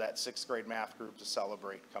positive for that 6th grade math group to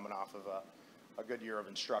celebrate coming off of a good year of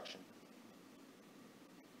instruction.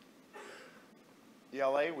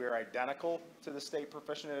 ELA, we are identical to the state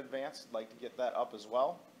proficient and advanced. I'd like to get that up as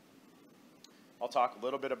well. I'll talk a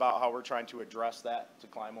little bit about how we're trying to address that to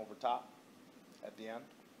climb over top at the end.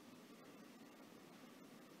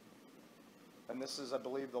 And this is, I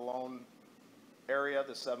believe, the lone area,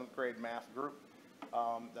 the 7th grade math group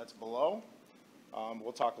that's below.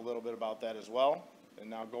 We'll talk a little bit about that as well. And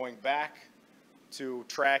now going back to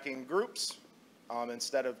tracking groups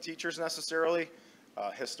instead of teachers necessarily,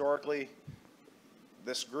 historically,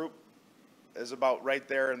 this group is about right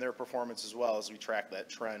there in their performance as well as we track that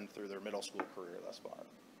trend through their middle school career thus far.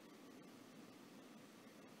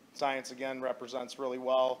 Science, again, represents really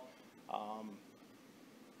well.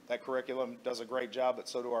 That curriculum does a great job, but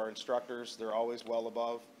so do our instructors. They're always well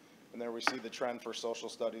above. And there we see the trend for social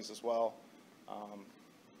studies as well,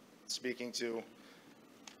 speaking to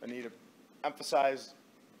a need to emphasize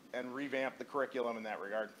and revamp the curriculum in that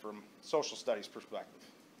regard from social studies perspective.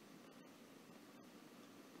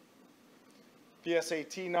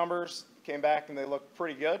 PSAT numbers came back and they look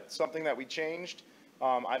pretty good, something that we changed.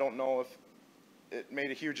 I don't know if it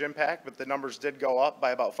made a huge impact, but the numbers did go up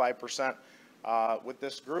by about 5%. With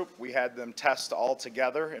this group, we had them test all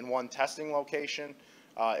together in one testing location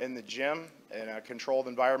in the gym in a controlled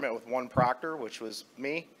environment with one proctor, which was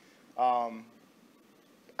me.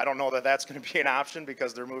 I don't know that that's going to be an option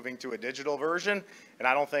because they're moving to a digital version, and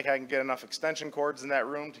I don't think I can get enough extension cords in that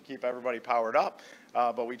room to keep everybody powered up.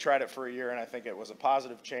 But we tried it for a year, and I think it was a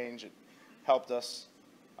positive change. It helped us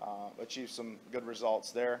achieve some good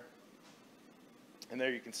results there. And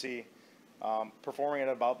there you can see performing at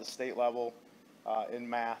about the state level in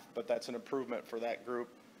math, but that's an improvement for that group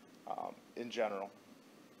in general.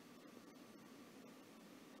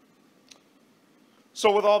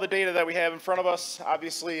 So with all the data that we have in front of us,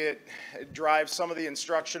 obviously it drives some of the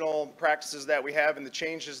instructional practices that we have and the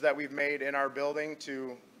changes that we've made in our building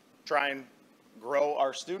to try and grow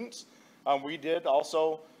our students. We did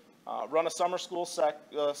also run a summer school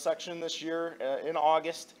section this year in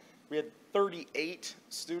August. We had 38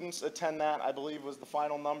 students attend that, I believe was the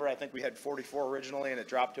final number. I think we had 44 originally and it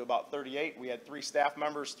dropped to about 38. We had 3 staff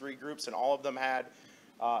members, 3 groups, and all of them had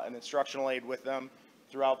an instructional aide with them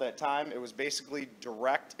throughout that time. It was basically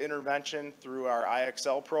direct intervention through our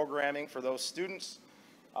IXL programming for those students.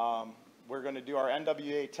 We're going to do our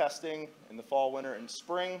NWA testing in the fall, winter, and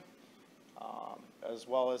spring, as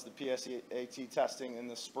well as the PSAT testing in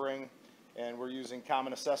the spring. And we're using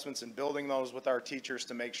common assessments and building those with our teachers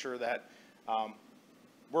to make sure that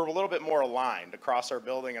we're a little bit more aligned across our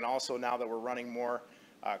building. And also now that we're running more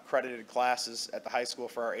accredited classes at the high school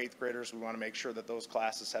for our 8th graders, we want to make sure that those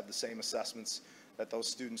classes have the same assessments that those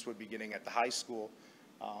students would be getting at the high school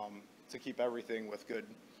to keep everything with good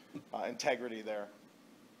integrity there.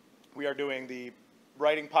 We are doing the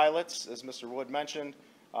writing pilots, as Mr. Wood mentioned,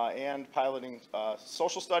 and piloting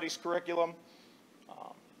social studies curriculum.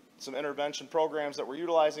 Some intervention programs that we're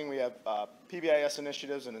utilizing. We have PBIS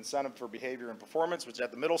initiatives and incentive for behavior and performance, which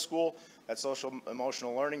at the middle school, that social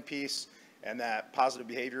emotional learning piece and that positive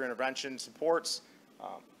behavior intervention supports.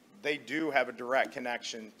 They do have a direct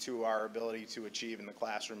connection to our ability to achieve in the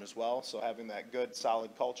classroom as well. So having that good,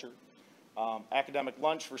 solid culture. Academic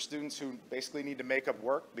lunch for students who basically need to make up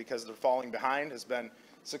work because they're falling behind has been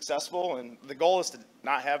successful. And the goal is to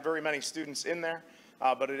not have very many students in there,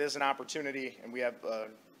 but it is an opportunity. And we have a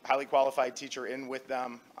highly qualified teacher in with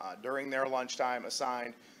them during their lunchtime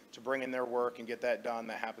assigned to bring in their work and get that done.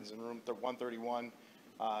 That happens in room 131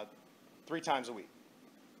 3 times a week.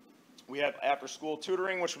 We have after-school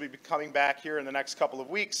tutoring, which will be coming back here in the next couple of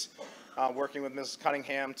weeks, working with Mrs.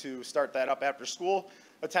 Cunningham to start that up after school.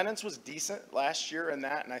 Attendance was decent last year in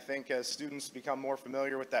that, and I think as students become more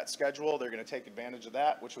familiar with that schedule, they're going to take advantage of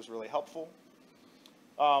that, which was really helpful.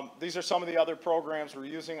 These are some of the other programs we're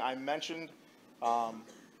using. I mentioned the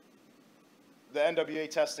NWA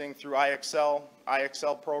testing through IXL.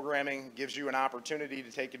 IXL programming gives you an opportunity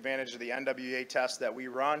to take advantage of the NWA test that we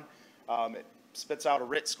run. It spits out a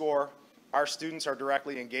RIT score. Our students are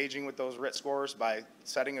directly engaging with those RIT scores by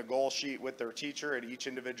setting a goal sheet with their teacher at each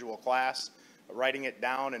individual class, writing it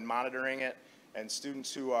down and monitoring it. And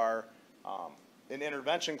students who are in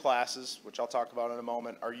intervention classes, which I'll talk about in a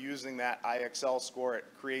moment, are using that IXL score. It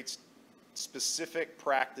creates specific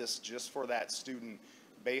practice just for that student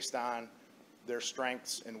based on their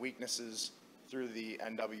strengths and weaknesses through the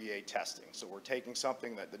NWA testing. So we're taking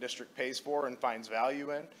something that the district pays for and finds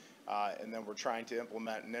value in, and then we're trying to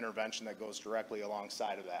implement an intervention that goes directly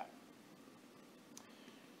alongside of that.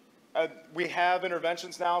 We have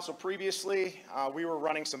interventions now. So previously, we were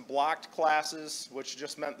running some blocked classes, which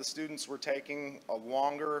just meant the students were taking a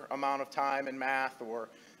longer amount of time in math or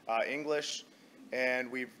English.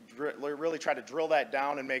 And we've really tried to drill that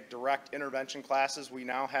down and make direct intervention classes. We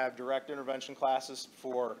now have direct intervention classes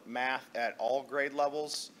for math at all grade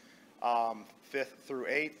levels, 5th through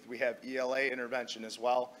 8th. We have ELA intervention as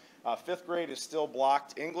well. 5th grade is still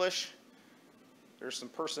blocked English. There's some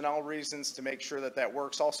personnel reasons to make sure that that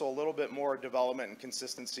works. Also a little bit more development and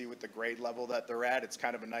consistency with the grade level that they're at. It's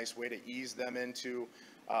kind of a nice way to ease them into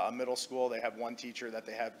a middle school. They have one teacher that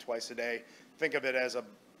they have twice a day. Think of it as a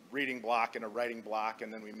reading block and a writing block,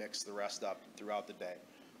 and then we mix the rest up throughout the day.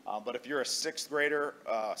 But if you're a 6th grader,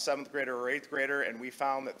 7th grader, or 8th grader, and we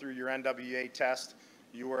found that through your NWA test,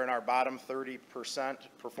 you were in our bottom 30%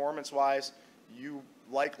 performance-wise, you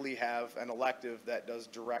likely have an elective that does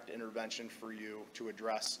direct intervention for you to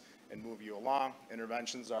address and move you along.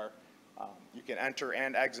 Interventions are, you can enter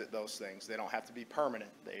and exit those things. They don't have to be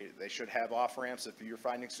permanent. They should have off-ramps. If you're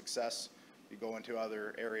finding success, you go into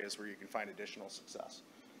other areas where you can find additional success.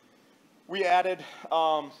 We added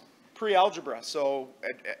pre-algebra. So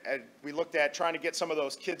we looked at trying to get some of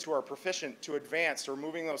those kids who are proficient to advanced, or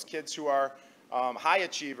moving those kids who are high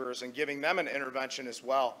achievers and giving them an intervention as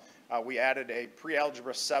well. We added a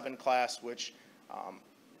pre-algebra 7 class, which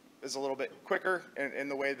is a little bit quicker in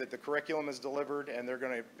the way that the curriculum is delivered, and they're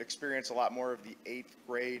going to experience a lot more of the 8th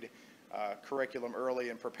grade curriculum early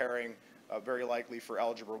and preparing very likely for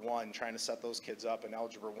Algebra 1, trying to set those kids up in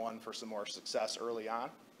Algebra 1 for some more success early on.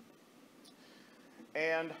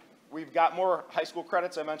 And we've got more high school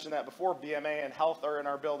credits. I mentioned that before. BMA and health are in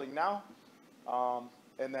our building now.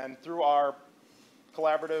 And then through our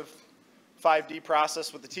collaborative 5D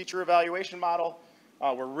process with the teacher evaluation model,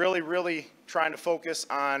 we're really trying to focus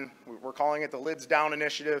on, we're calling it the Lids Down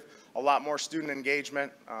Initiative, a lot more student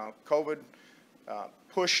engagement. COVID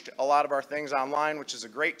pushed a lot of our things online, which is a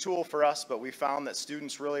great tool for us, but we found that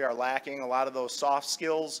students really are lacking a lot of those soft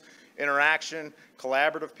skills, interaction,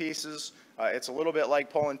 collaborative pieces. It's a little bit like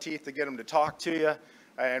pulling teeth to get them to talk to you,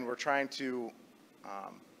 and we're trying to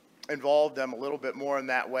involve them a little bit more in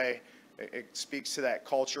that way. It speaks to that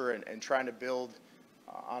culture and trying to build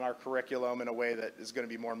on our curriculum in a way that is going to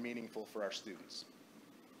be more meaningful for our students.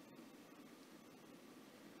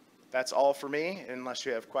 That's all for me, unless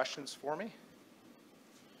you have questions for me.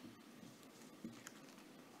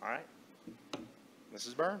 All right.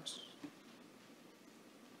 Mrs. Burns.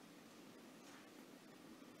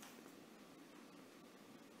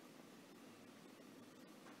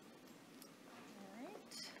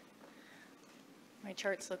 My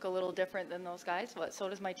charts look a little different than those guys, but so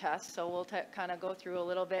does my test. So we'll kind of go through a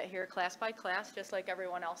little bit here class by class, just like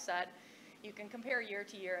everyone else said. You can compare year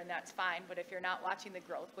to year, and that's fine, but if you're not watching the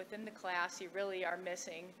growth within the class, you really are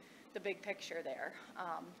missing the big picture there.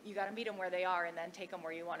 You got to meet them where they are and then take them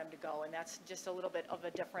where you want them to go, and that's just a little bit of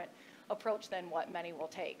a different approach than what many will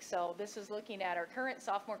take. So this is looking at our current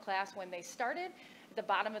sophomore class when they started. At the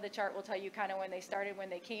bottom of the chart will tell you kind of when they started, when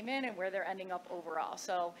they came in, and where they're ending up overall.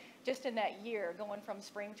 So just in that year, going from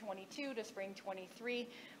spring 22 to spring 23,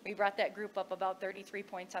 we brought that group up about 33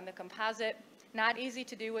 points on the composite. Not easy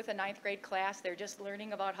to do with a 9th grade class. They're just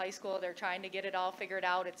learning about high school. They're trying to get it all figured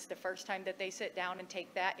out. It's the first time that they sit down and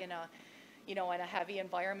take that in a, in a heavy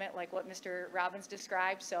environment like what Mr. Robbins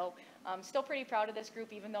described. So I'm still pretty proud of this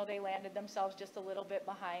group, even though they landed themselves just a little bit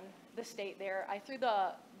behind the state there. I threw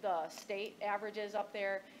the state averages up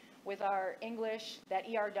there with our English, that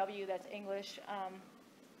ERW, that's English,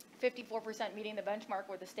 54% meeting the benchmark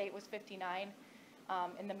where the state was 59.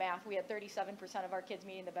 In the math, we had 37% of our kids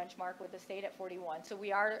meeting the benchmark with the state at 41. So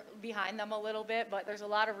we are behind them a little bit, but there's a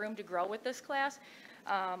lot of room to grow with this class.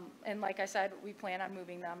 And like I said, we plan on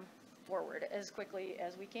moving them forward as quickly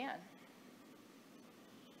as we can.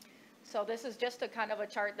 So this is just a kind of a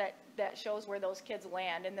chart that shows where those kids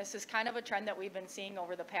land. And this is kind of a trend that we've been seeing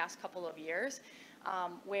over the past couple of years,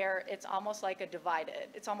 where it's almost like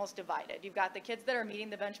it's almost divided. You've got the kids that are meeting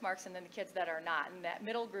the benchmarks and then the kids that are not. And that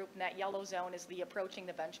middle group in that yellow zone is the approaching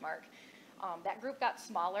the benchmark. That group got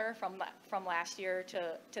smaller from last year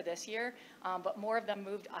to this year, but more of them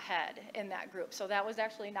moved ahead in that group. So that was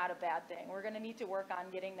actually not a bad thing. We're going to need to work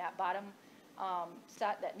on getting that bottom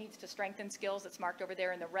set that needs to strengthen skills that's marked over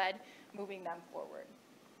there in the red, moving them forward.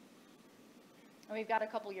 And we've got a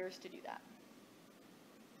couple years to do that.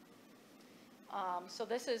 So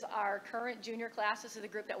this is our current junior class. This is the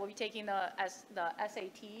group that will be taking the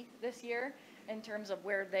SAT this year in terms of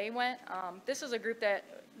where they went. This is a group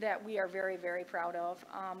that we are very, very proud of.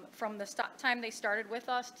 From the time they started with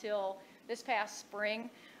us till this past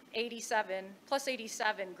spring, 87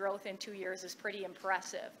 growth in 2 years is pretty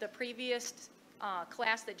impressive. The previous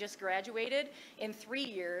class that just graduated in 3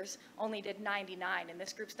 years only did 99, and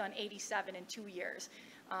this group's done 87 in 2 years.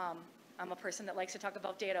 I'm a person that likes to talk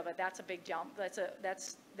about data, but that's a big jump. That's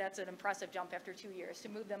an impressive jump after 2 years. To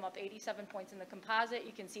move them up 87 points in the composite,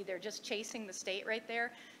 you can see they're just chasing the state right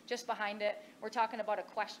there, just behind it. We're talking about a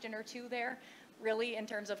question or two there. Really, in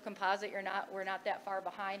terms of composite, we're not that far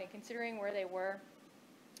behind, and considering where they were,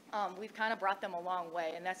 we've kind of brought them a long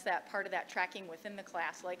way, and that's that part of that tracking within the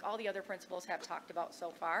class, like all the other principals have talked about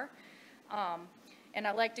so far. And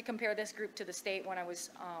I like to compare this group to the state when I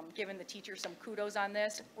was giving the teachers some kudos on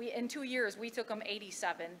this. In 2 years, we took them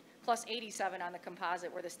 87, plus 87 on the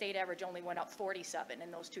composite, where the state average only went up 47 in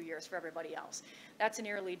those 2 years for everybody else. That's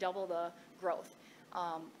nearly double the growth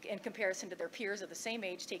in comparison to their peers of the same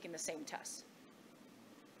age taking the same tests.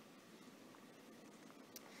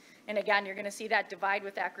 And again, you're going to see that divide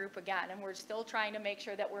with that group again. And we're still trying to make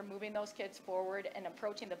sure that we're moving those kids forward and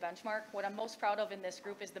approaching the benchmark. What I'm most proud of in this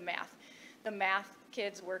group is the math. The math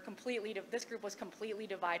kids were this group was completely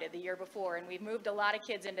divided the year before. And we've moved a lot of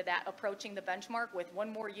kids into that approaching the benchmark with one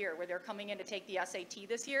more year where they're coming in to take the SAT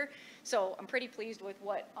this year. So I'm pretty pleased with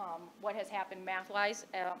what has happened math-wise.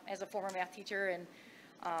 As a former math teacher and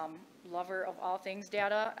lover of all things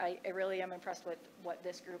data, I really am impressed with what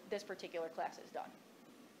this particular class has done.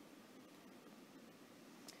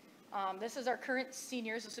 This is our current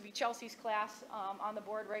seniors. This will be Chelsea's class on the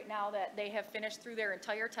board right now that they have finished through their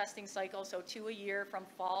entire testing cycle, so 2 a year from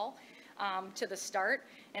fall to the start.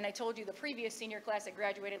 And I told you the previous senior class that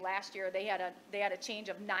graduated last year, they had a change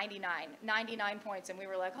of 99 points, and we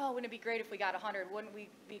were like, oh, wouldn't it be great if we got 100? Wouldn't we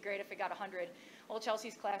be great if we got 100? Well,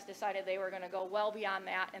 Chelsea's class decided they were going to go well beyond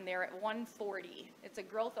that, and they're at 140. It's a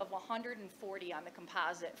growth of 140 on the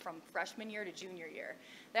composite from freshman year to junior year.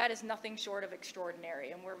 That is nothing short of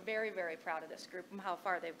extraordinary, and we're very, very proud of this group and how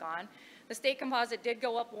far they've gone. The state composite did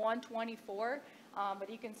go up 124, but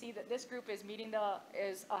you can see that this group is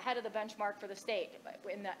is ahead of the benchmark for the state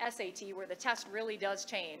in the SAT, where the test really does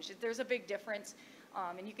change. There's a big difference,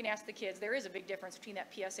 and you can ask the kids, there is a big difference between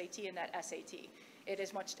that PSAT and that SAT. It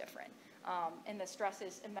is much different. And the stress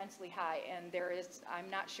is immensely high, and I'm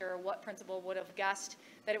not sure what principal would have guessed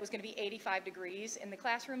that it was going to be 85 degrees in the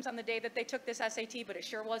classrooms on the day that they took this SAT, but it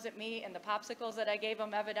sure wasn't me, and the popsicles that I gave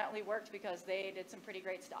them evidently worked because they did some pretty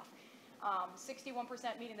great stuff.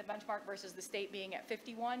 61% meeting the benchmark versus the state being at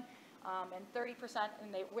 51, and 30%,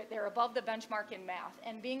 and they're above the benchmark in math.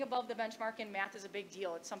 And being above the benchmark in math is a big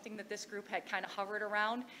deal. It's something that this group had kind of hovered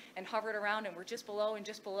around, and we're just below and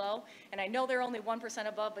just below. And I know they're only 1%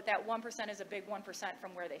 above, but that 1% is a big 1%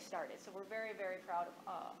 from where they started. So we're very, very proud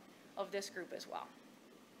of this group as well.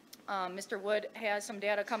 Mr. Wood has some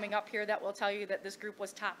data coming up here that will tell you that this group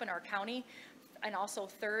was top in our county and also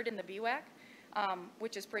third in the BWAC,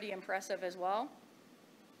 which is pretty impressive as well.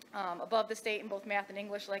 Above the state in both math and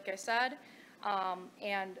English, like I said,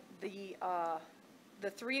 and the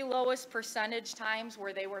three lowest percentage times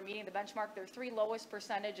where they were meeting the benchmark, their three lowest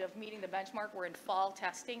percentage of meeting the benchmark were in fall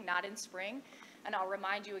testing, not in spring. And I'll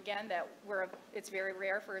remind you again that it's very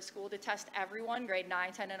rare for a school to test everyone, grade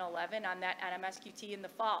 9, 10, and 11, on that NMSQT in the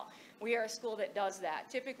fall. We are a school that does that.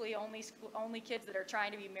 Typically, only kids that are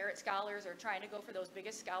trying to be merit scholars or trying to go for those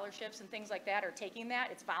biggest scholarships and things like that are taking that.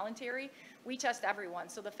 It's voluntary. We test everyone.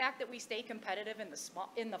 So the fact that we stay competitive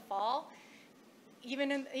in the fall,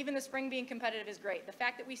 even the spring being competitive is great. The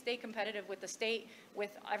fact that we stay competitive with the state,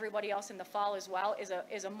 with everybody else in the fall as well,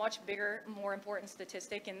 is a much bigger, more important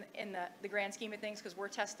statistic in the grand scheme of things, because we're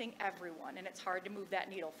testing everyone, and it's hard to move that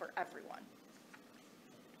needle for everyone.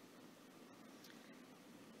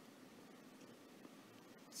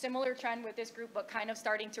 Similar trend with this group, but kind of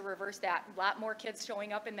starting to reverse that. A lot more kids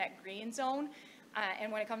showing up in that green zone.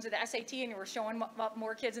 And when it comes to the SAT and we're showing up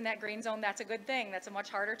more kids in that green zone, that's a good thing. That's a much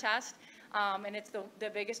harder test. And it's the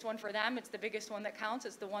biggest one for them. It's the biggest one that counts.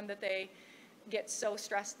 It's the one that they get so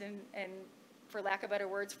stressed and for lack of better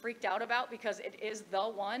words, freaked out about because it is the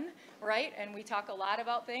one, right? And we talk a lot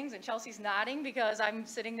about things, and Chelsea's nodding because I'm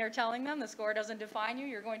sitting there telling them the score doesn't define you,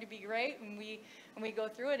 you're going to be great, and we go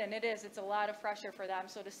through it, and it's a lot of pressure for them.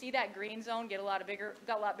 So to see that green zone got a lot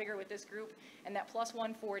bigger with this group, and that plus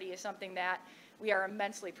 140 is something that we are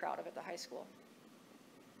immensely proud of at the high school.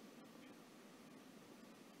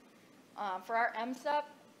 For our MSEP,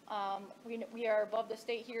 we are above the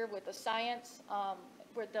state here with the science.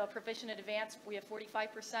 With the proficient advanced, we have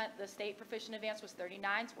 45%. The state proficient advanced was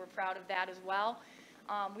 39, so we're proud of that as well.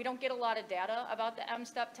 We don't get a lot of data about the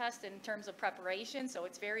M-STEP test in terms of preparation, so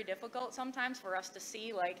it's very difficult sometimes for us to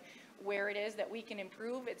see like where it is that we can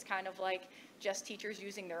improve. It's kind of like just teachers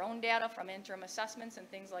using their own data from interim assessments and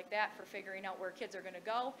things like that for figuring out where kids are going to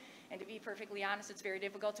go. And to be perfectly honest, it's very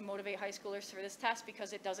difficult to motivate high schoolers for this test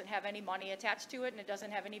because it doesn't have any money attached to it and it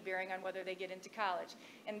doesn't have any bearing on whether they get into college.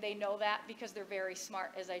 And they know that because they're very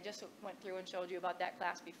smart, as I just went through and showed you about that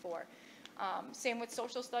class before. Same with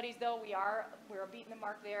social studies, though. We're beating the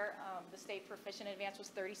mark there. The state proficient advanced was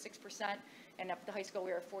 36%, and up at the high school we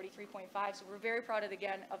were at 43.5. So we're very proud of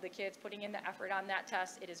the kids putting in the effort on that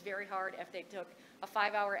test. It is very hard. If they took a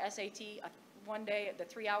 5-hour SAT one day, the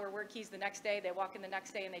 3-hour word keys the next day, they walk in the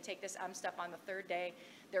next day and they take this M-STEP on the third day.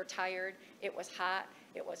 They're tired. It was hot.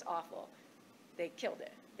 It was awful. They killed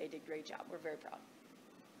it. They did a great job. We're very proud.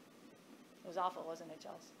 It was awful, wasn't it,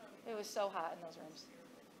 Chelsea? It was so hot in those rooms.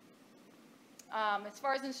 As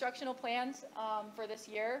far as instructional plans for this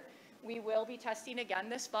year, we will be testing again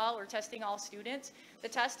this fall. We're testing all students. The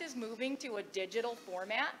test is moving to a digital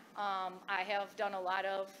format. I have done a lot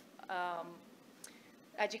of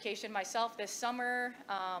education myself this summer.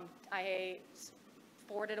 I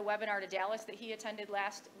forwarded a webinar to Dallas that he attended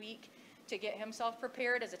last week to get himself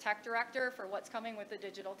prepared as a tech director for what's coming with the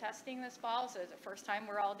digital testing this fall. So it's the first time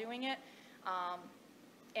we're all doing it.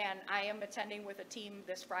 And I am attending with a team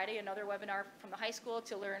this Friday, another webinar from the high school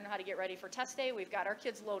to learn how to get ready for test day. We've got our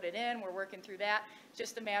kids loaded in. We're working through that.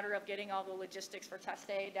 Just a matter of getting all the logistics for test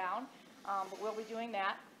day down. But we'll be doing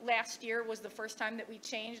that. Last year was the first time that we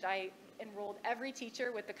changed. I enrolled every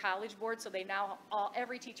teacher with the College Board, so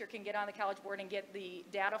every teacher can get on the College Board and get the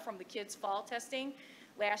data from the kids' fall testing.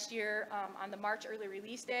 Last year, on the March early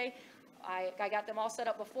release day, I got them all set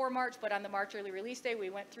up before March, but on the March early release day,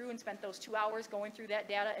 we went through and spent those 2 hours going through that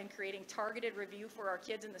data and creating targeted review for our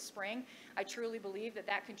kids in the spring. I truly believe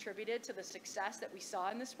that contributed to the success that we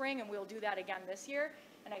saw in the spring, and we'll do that again this year.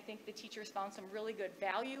 And I think the teachers found some really good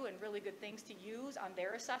value and really good things to use on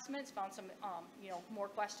their assessments, found some more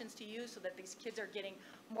questions to use so that these kids are getting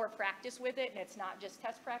more practice with it, and it's not just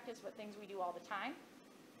test practice, but things we do all the time.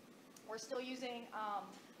 We're still using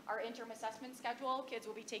our interim assessment schedule. Kids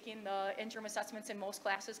will be taking the interim assessments in most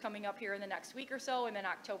classes coming up here in the next week or so, and then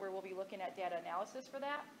October we'll be looking at data analysis for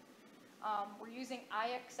that. We're using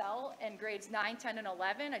IXL in grades 9, 10, and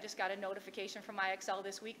 11. I just got a notification from IXL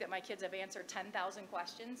this week that my kids have answered 10,000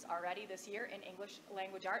 questions already this year in English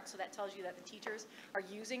language arts, so that tells you that the teachers are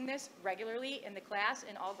using this regularly in the class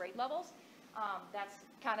in all grade levels. That's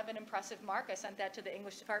kind of an impressive mark. I sent that to the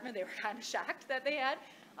English department. They were kind of shocked that they had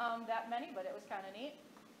that many, but it was kind of neat.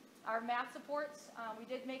 Our math supports, we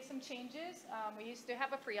did make some changes. We used to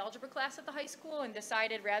have a pre-algebra class at the high school and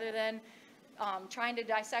decided rather than trying to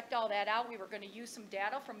dissect all that out, we were going to use some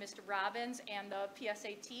data from Mr. Robbins and the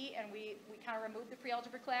PSAT, and we kind of removed the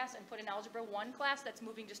pre-algebra class and put an Algebra 1 class that's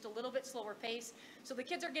moving just a little bit slower pace. So the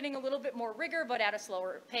kids are getting a little bit more rigor, but at a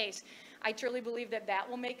slower pace. I truly believe that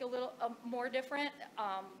will make a little more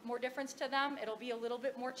difference to them. It'll be a little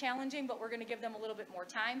bit more challenging, but we're going to give them a little bit more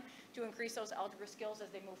time to increase those algebra skills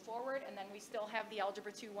as they move forward. And then we still have the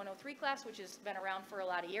Algebra 2 103 class, which has been around for a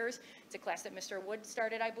lot of years. It's a class that Mr. Wood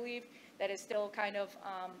started, I believe, that is still kind of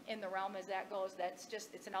in the realm as that goes.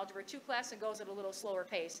 It's an Algebra 2 class and goes at a little slower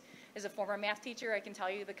pace. As a former math teacher, I can tell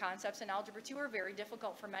you the concepts in Algebra 2 are very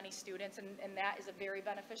difficult for many students, and that is a very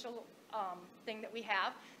beneficial thing that we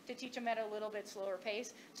have to teach them at a little bit slower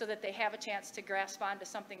pace so that they have a chance to grasp onto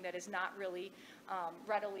something that is not really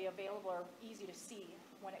readily available or easy to see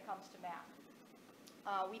when it comes to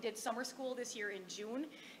math. We did summer school this year in June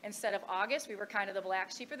instead of August. We were kind of the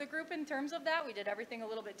black sheep of the group in terms of that. We did everything a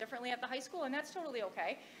little bit differently at the high school, and that's totally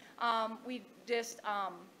okay. We just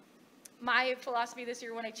my philosophy this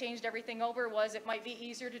year when I changed everything over was it might be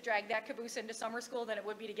easier to drag that caboose into summer school than it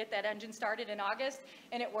would be to get that engine started in August,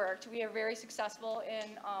 and it worked. We are very successful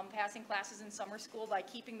in passing classes in summer school by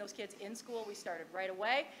keeping those kids in school. We started right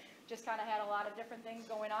away, just kind of had a lot of different things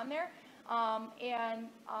going on there.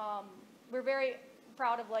 We're very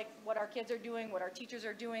proud of like what our kids are doing, what our teachers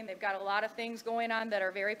are doing. They've got a lot of things going on that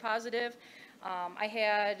are very positive. I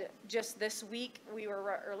had just this week,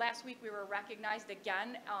 last week, we were recognized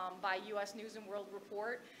again by U.S. News and World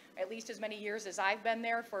Report, at least as many years as I've been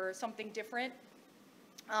there, for something different.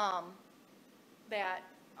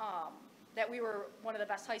 That we were one of the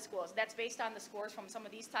best high schools. That's based on the scores from some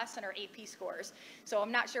of these tests and our AP scores. So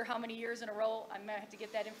I'm not sure how many years in a row. I'm gonna have to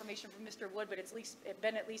get that information from Mr. Wood, but it's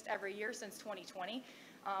been at least every year since 2020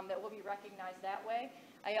 that we'll be recognized that way.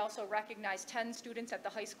 I also recognized 10 students at the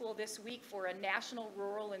high school this week for a National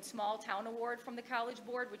Rural and Small Town Award from the College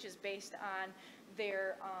Board, which is based on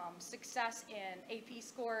their success in AP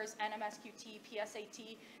scores, NMSQT,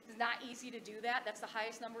 PSAT. It's not easy to do that. That's the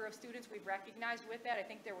highest number of students we've recognized with that. I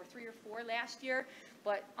think there were 3 or 4 last year,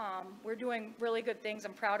 but we're doing really good things.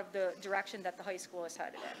 I'm proud of the direction that the high school is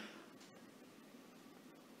headed in.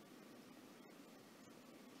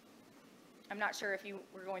 I'm not sure if you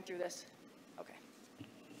were going through this. Okay.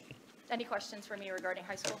 Any questions for me regarding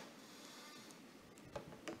high school?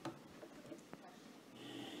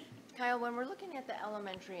 Kyle, when we're looking at the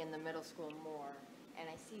elementary and the middle school more, and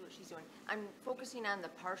I see what she's doing, I'm focusing on the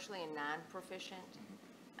partially and non-proficient.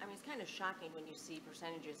 I mean, it's kind of shocking when you see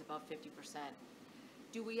percentages above 50%.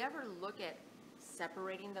 Do we ever look at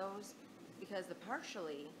separating those? Because the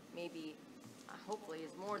partially maybe, hopefully,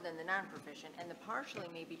 is more than the non-proficient, and the partially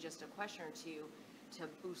may be just a question or two to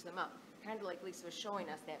boost them up. Kind of like Lisa was showing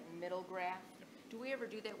us, that middle graph. Do we ever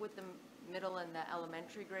do that with the middle and the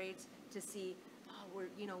elementary grades to see, oh,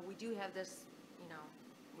 we do have this,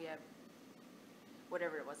 we have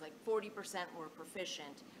whatever it was, like 40% were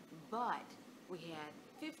proficient, but we had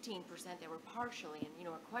 15% that were partially, and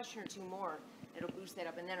a question or two more, it'll boost that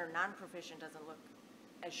up, and then our non-proficient doesn't look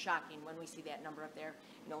as shocking when we see that number up there,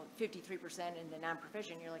 53% in the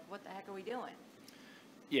non-proficient. You're like, what the heck are we doing?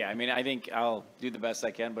 Yeah, I mean, I think I'll do the best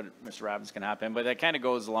I can, but Mr. Robbins can hop in. But that kind of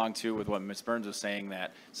goes along, too, with what Ms. Burns was saying,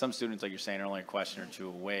 that some students, like you're saying, are only a question or two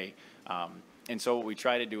away. And so what we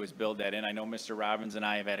try to do is build that in. I know Mr. Robbins and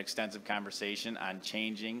I have had extensive conversation on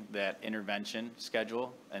changing that intervention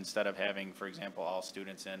schedule. Instead of having, for example, all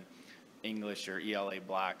students in English or ELA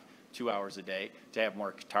block 2 hours a day, to have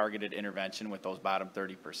more targeted intervention with those bottom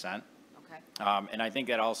 30%. Okay. And I think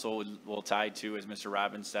that also will tie to, as Mr.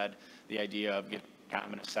 Robbins said, the idea of getting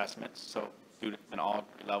common assessments. So students in all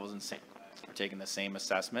grade levels in the same class are taking the same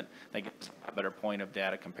assessment. They get a better point of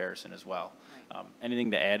data comparison as well.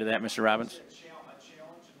 Anything to add to that, Mr. Robbins? A challenge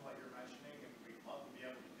in what you're mentioning, and we'd love to be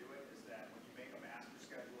able to do it, is that when you make a master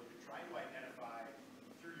schedule, you're trying to identify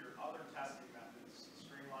through your other testing methods,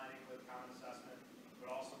 streamlining with common assessment, but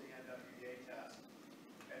also the NWEA test,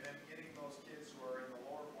 and then getting those kids who are in the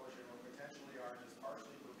lower portion or potentially are just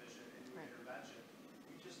partially proficient into an intervention.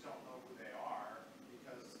 We just don't know who they are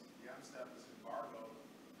because the M-STEP is embargoed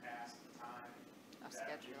past the time Of that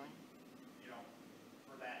scheduling.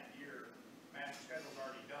 for that year. Master schedule's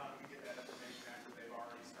already done, we get that information after they've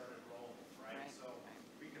already started rolling, right? So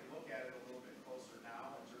we can look at it a little bit closer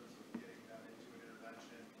now in terms of getting them into an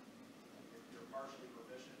intervention. If you're partially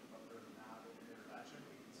proficient, but they're not in an intervention,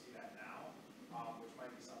 we can see that now, which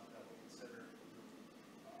might be something that we'll consider.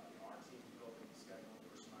 Our team building the schedule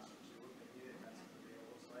for semester 2 if they need it, that's what the data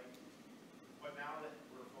looks like. But now that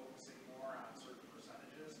we're focusing more on certain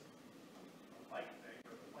percentages, the light thing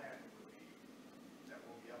or the plan would be that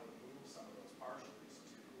we'll be able to move some of those partials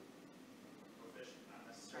to proficient, not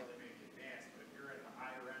necessarily maybe advanced, but if you're in the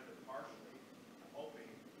higher end of the partially, I'm hoping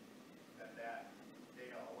that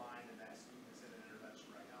data aligned and that student is in an intervention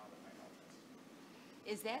right now that might help us.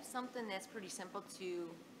 Is that something that's pretty simple to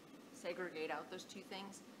segregate out those two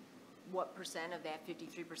things? What percent of that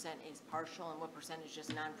 53% is partial and what percent is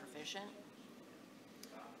just non-proficient?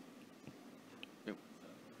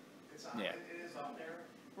 Yeah. It is up there.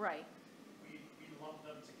 Right. We lump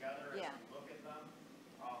them together as Yeah. we look at them,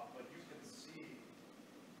 but you can see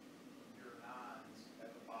your nons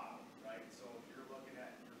at the bottom, right? So if you're looking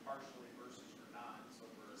at your partially versus your nons,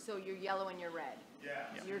 So your yellow and your red.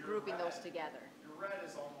 yeah. So so you're your grouping those red- together. Your red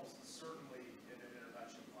is almost certainly in an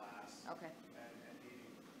intervention class. Okay. And needing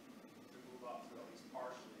to move up to at least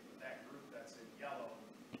partially, but that group that's in yellow,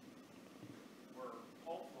 we're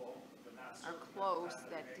hopeful, but not certain. close by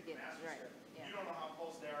the time that we to make the get- master's right, schedule. yeah. You don't know how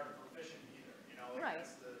close they are to proficient either, Right.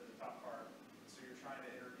 that's the tough part. So you're trying to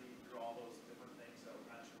intervene through all those different things that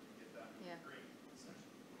eventually get them Yeah. green, essentially.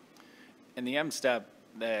 And the M-STEP,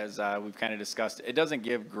 as we've kind of discussed, it doesn't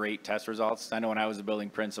give great test results. I know when I was a building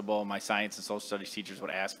principal, my science and social studies teachers would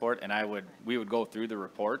ask for it, and we would go through the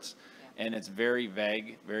reports, and it's very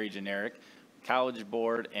vague, very generic. College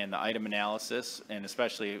Board and the item analysis, and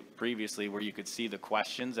especially previously where you could see the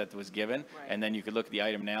questions that was given, and then you could look at the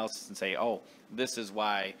item analysis and say, oh, this is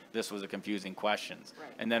why this was a confusing questions.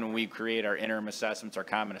 And then when we create our interim assessments, our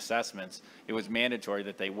common assessments, it was mandatory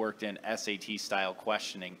that they worked in SAT-style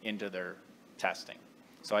questioning into their testing.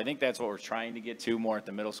 So I think that's what we're trying to get to more at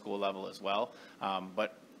the middle school level as well.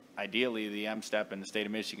 But ideally, the M-STEP in the state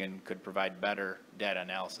of Michigan could provide better data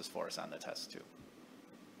analysis for us on the test too.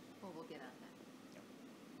 Well, we'll get on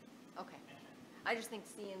that. Okay. I just think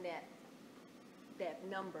seeing that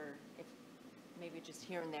number, if maybe just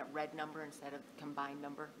hearing that red number instead of the combined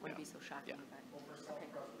number wouldn't be so shocking. Yeah. But, Well, for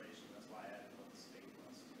self-preservation, that's why I added what the state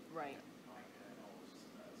was. right.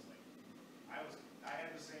 I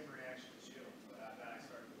had the same reaction as you, but then I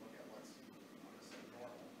started to look at what's on the same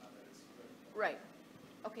normal, not that it's good. Right.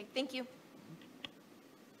 Okay, thank you.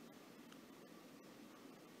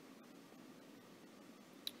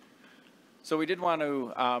 So we did want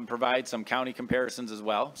to provide some county comparisons as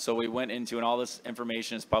well. So we went into, and all this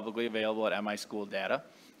information is publicly available at MI School Data.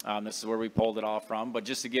 This is where we pulled it all from. But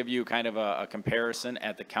just to give you kind of a comparison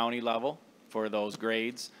at the county level for those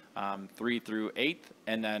grades, 3 through 8th,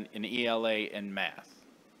 and then in ELA and math.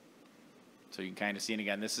 So you can kind of see, and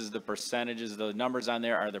again, this is the percentages, the numbers on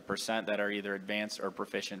there are the percent that are either advanced or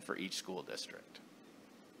proficient for each school district.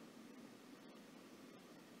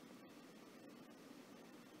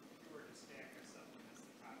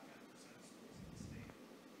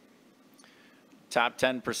 Top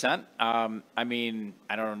 10%. I mean,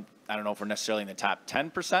 I don't know if we're necessarily in the top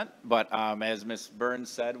 10%, but as Ms. Burns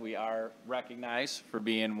said, we are recognized for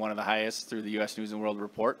being one of the highest through the U.S. News and World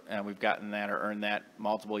Report, and we've gotten that or earned that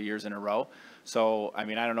multiple years in a row. So, I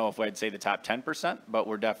mean, I don't know if I'd say the top 10%, but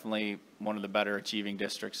we're definitely one of the better achieving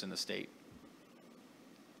districts in the state.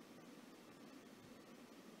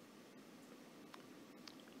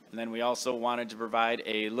 And then we also wanted to provide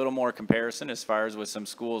a little more comparison as far as with some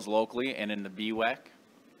schools locally and in the BWAC.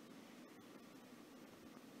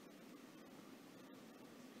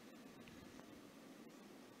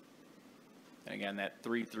 And again, that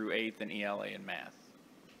 3 through 8th in ELA and math.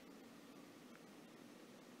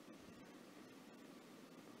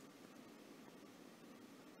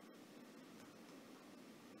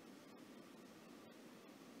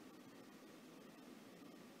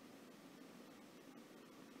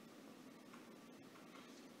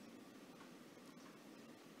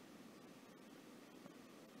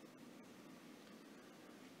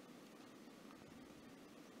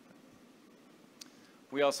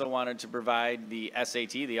 We also wanted to provide the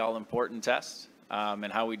SAT, the all-important test,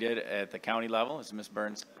 and how we did at the county level. As Ms.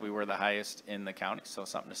 Burns, we were the highest in the county, so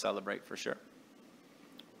something to celebrate for sure.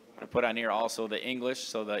 I put on here also the English,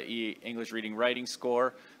 so the English reading writing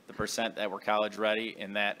score, the percent that were college ready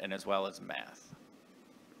in that, and as well as math.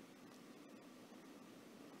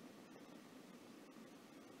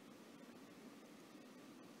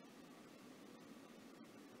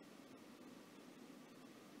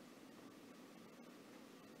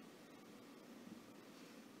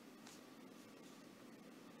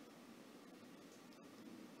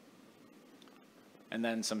 And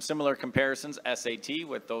then some similar comparisons, SAT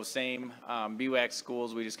with those same BWAC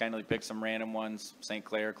schools. We just kind of picked some random ones, St.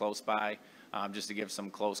 Clair close by, just to give some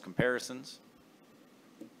close comparisons.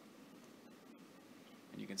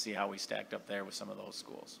 And you can see how we stacked up there with some of those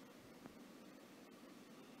schools.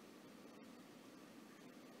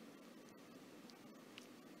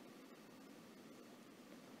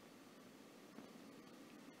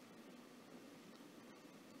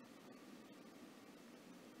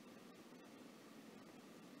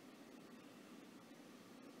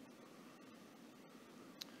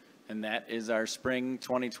 And that is our spring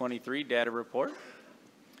 2023 data report.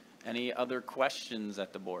 Any other questions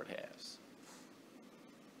that the board has?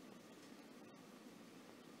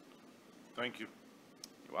 Thank you.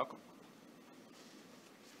 You're welcome.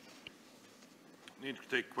 Need to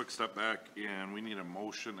take a quick step back, and we need a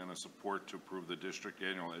motion and a support to approve the district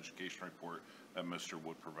annual education report that Mr.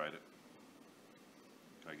 Wood provided.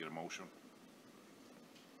 Can I get a motion?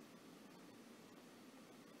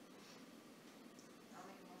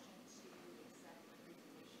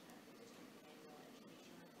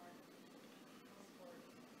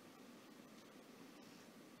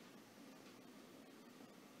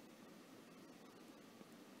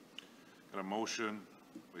 Got a motion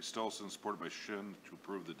by Stelson, supported by Shin, to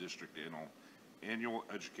approve the district annual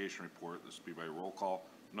education report. This will be by roll call.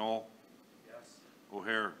 Knoll? Yes.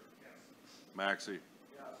 O'Hare? Yes. Maxey?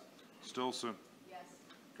 Yes. Stillson? Yes.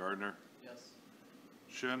 Gardner? Yes.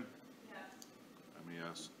 Shin? Yes. I'm a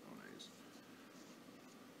yes, no nays.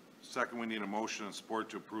 Second, we need a motion and support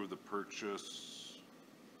to approve the purchase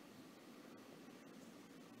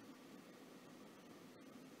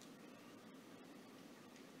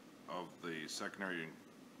of the secondary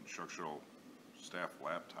instructional staff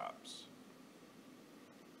laptops.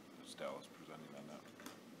 Is Dallas presenting on that?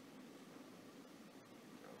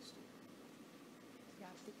 Yeah,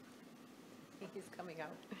 I think he's coming out.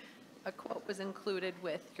 A quote was included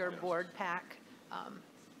with your board pack.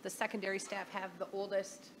 The secondary staff have the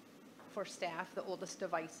oldest, for staff, the oldest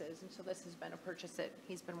devices, and so this has been a purchase that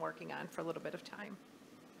he's been working on for a little bit of time.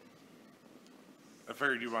 I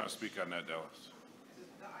figured you'd want to speak on that, Dallas.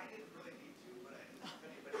 No, I didn't really need to, but I just, if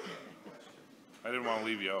anybody had any questions. I didn't want to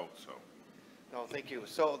leave you out, so. No, thank you.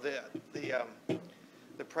 So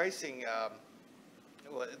the pricing,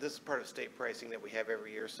 well, this is part of state pricing that we have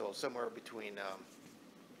every year, so somewhere between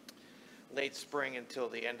late spring until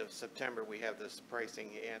the end of September, we have this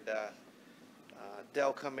pricing, and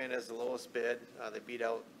Dell come in as the lowest bid. They beat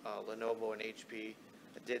out Lenovo and HP.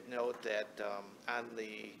 I did note that on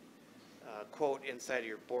the quote inside of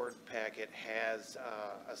your board packet has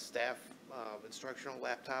a staff instructional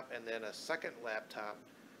laptop and then a second laptop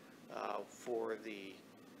for the,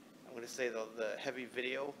 I'm going to say the heavy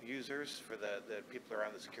video users, for the people that are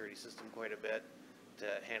on the security system quite a bit, to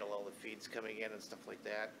handle all the feeds coming in and stuff like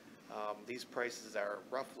that. These prices are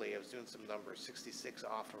roughly, I was doing some numbers, 66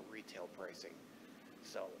 off of retail pricing.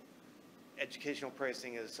 So educational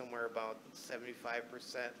pricing is somewhere about 75%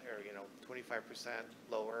 or, 25%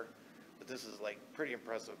 lower, but this is like pretty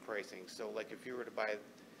impressive pricing. So like if you were to buy,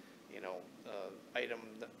 item,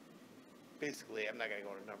 basically, I'm not going to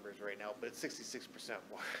go into numbers right now, but it's 66%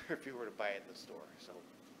 more if you were to buy it in the store. So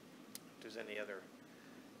if there's any other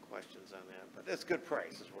questions on that, but it's good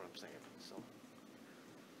price is what I'm saying, so.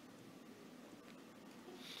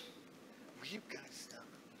 Will you guys stop?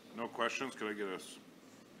 No questions? Could I get us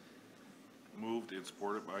moved and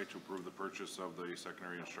supported by to approve the purchase of the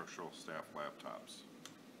secondary instructional staff laptops?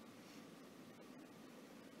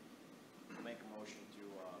 I'll make a motion to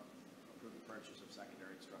approve the purchase of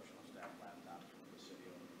secondary instructional staff laptops for the city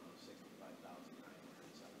of $65,907.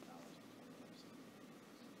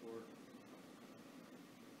 Support.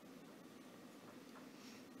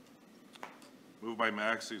 Moved by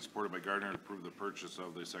Maxey, supported by Gardner, to approve the purchase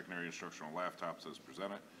of the secondary instructional laptops as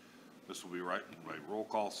presented. This will be right by roll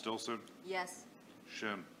call. Stillson? Yes.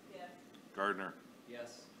 Shin? Yes. Gardner?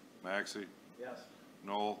 Yes. Maxey? Yes.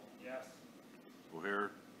 Noel? Yes.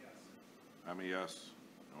 O'Hare? Yes. I'm a yes.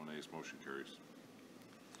 No nays. Motion carries.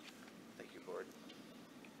 Thank you, Board.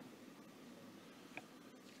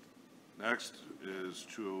 Next is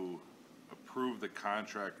to approve the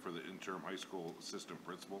contract for the interim high school assistant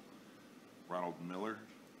principal, Ronald Miller.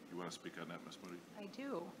 You want to speak on that, Ms. Moody? I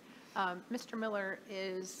do. Mr. Miller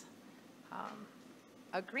is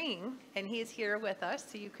agreeing, and he is here with us,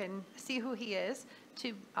 so you can see who he is,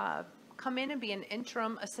 to come in and be an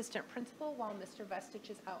interim assistant principal while Mr. Vestich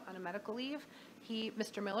is out on a medical leave.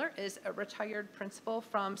 Mr. Miller is a retired principal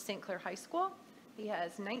from St. Clair High School. He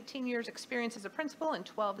has 19 years' experience as a principal and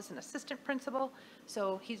 12 as an assistant principal,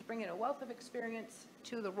 so he's bringing a wealth of experience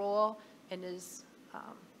to the role, and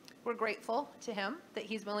we're grateful to him that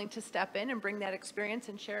he's willing to step in and bring that experience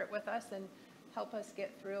and share it with us and help us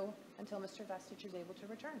get through until Mr. Vestich is able to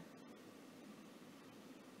return.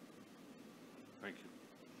 Thank you.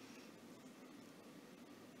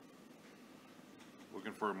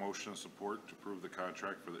 Looking for a motion of support to approve the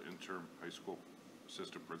contract for the interim high school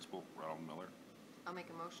assistant principal, Ronald Miller. I'll make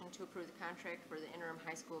a motion to approve the contract for the interim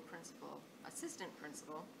high school assistant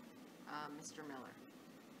principal, Mr. Miller.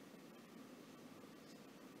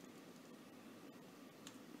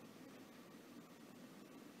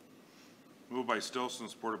 Moved by Stillson,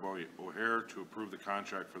 supported by O'Hare, to approve the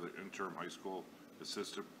contract for the interim high school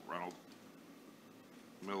assistant, Ronald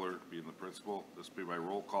Miller being the principal. This will be by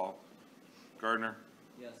roll call. Gardner?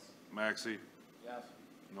 Yes. Maxey? Yes.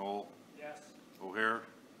 Noel? Yes. O'Hare?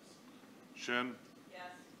 Shin?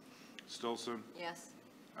 Yes. Stillson? Yes.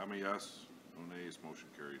 I'm a yes. No nays. Motion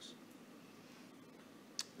carries.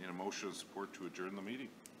 Need a motion of support to adjourn the meeting.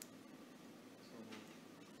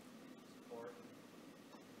 Support.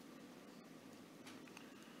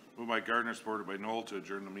 Moved by Gardner, supported by Noel, to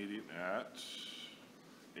adjourn the meeting at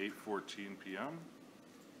 8:14 p.m.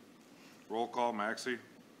 Roll call. Maxey?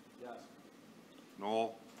 Yes.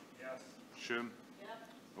 Noel? Yes. Shin? Yep.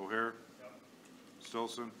 O'Hare? Yep.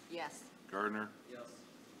 Stillson? Yes. Gardner? Yes.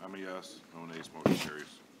 I'm a yes. No nays. Motion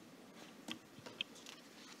carries.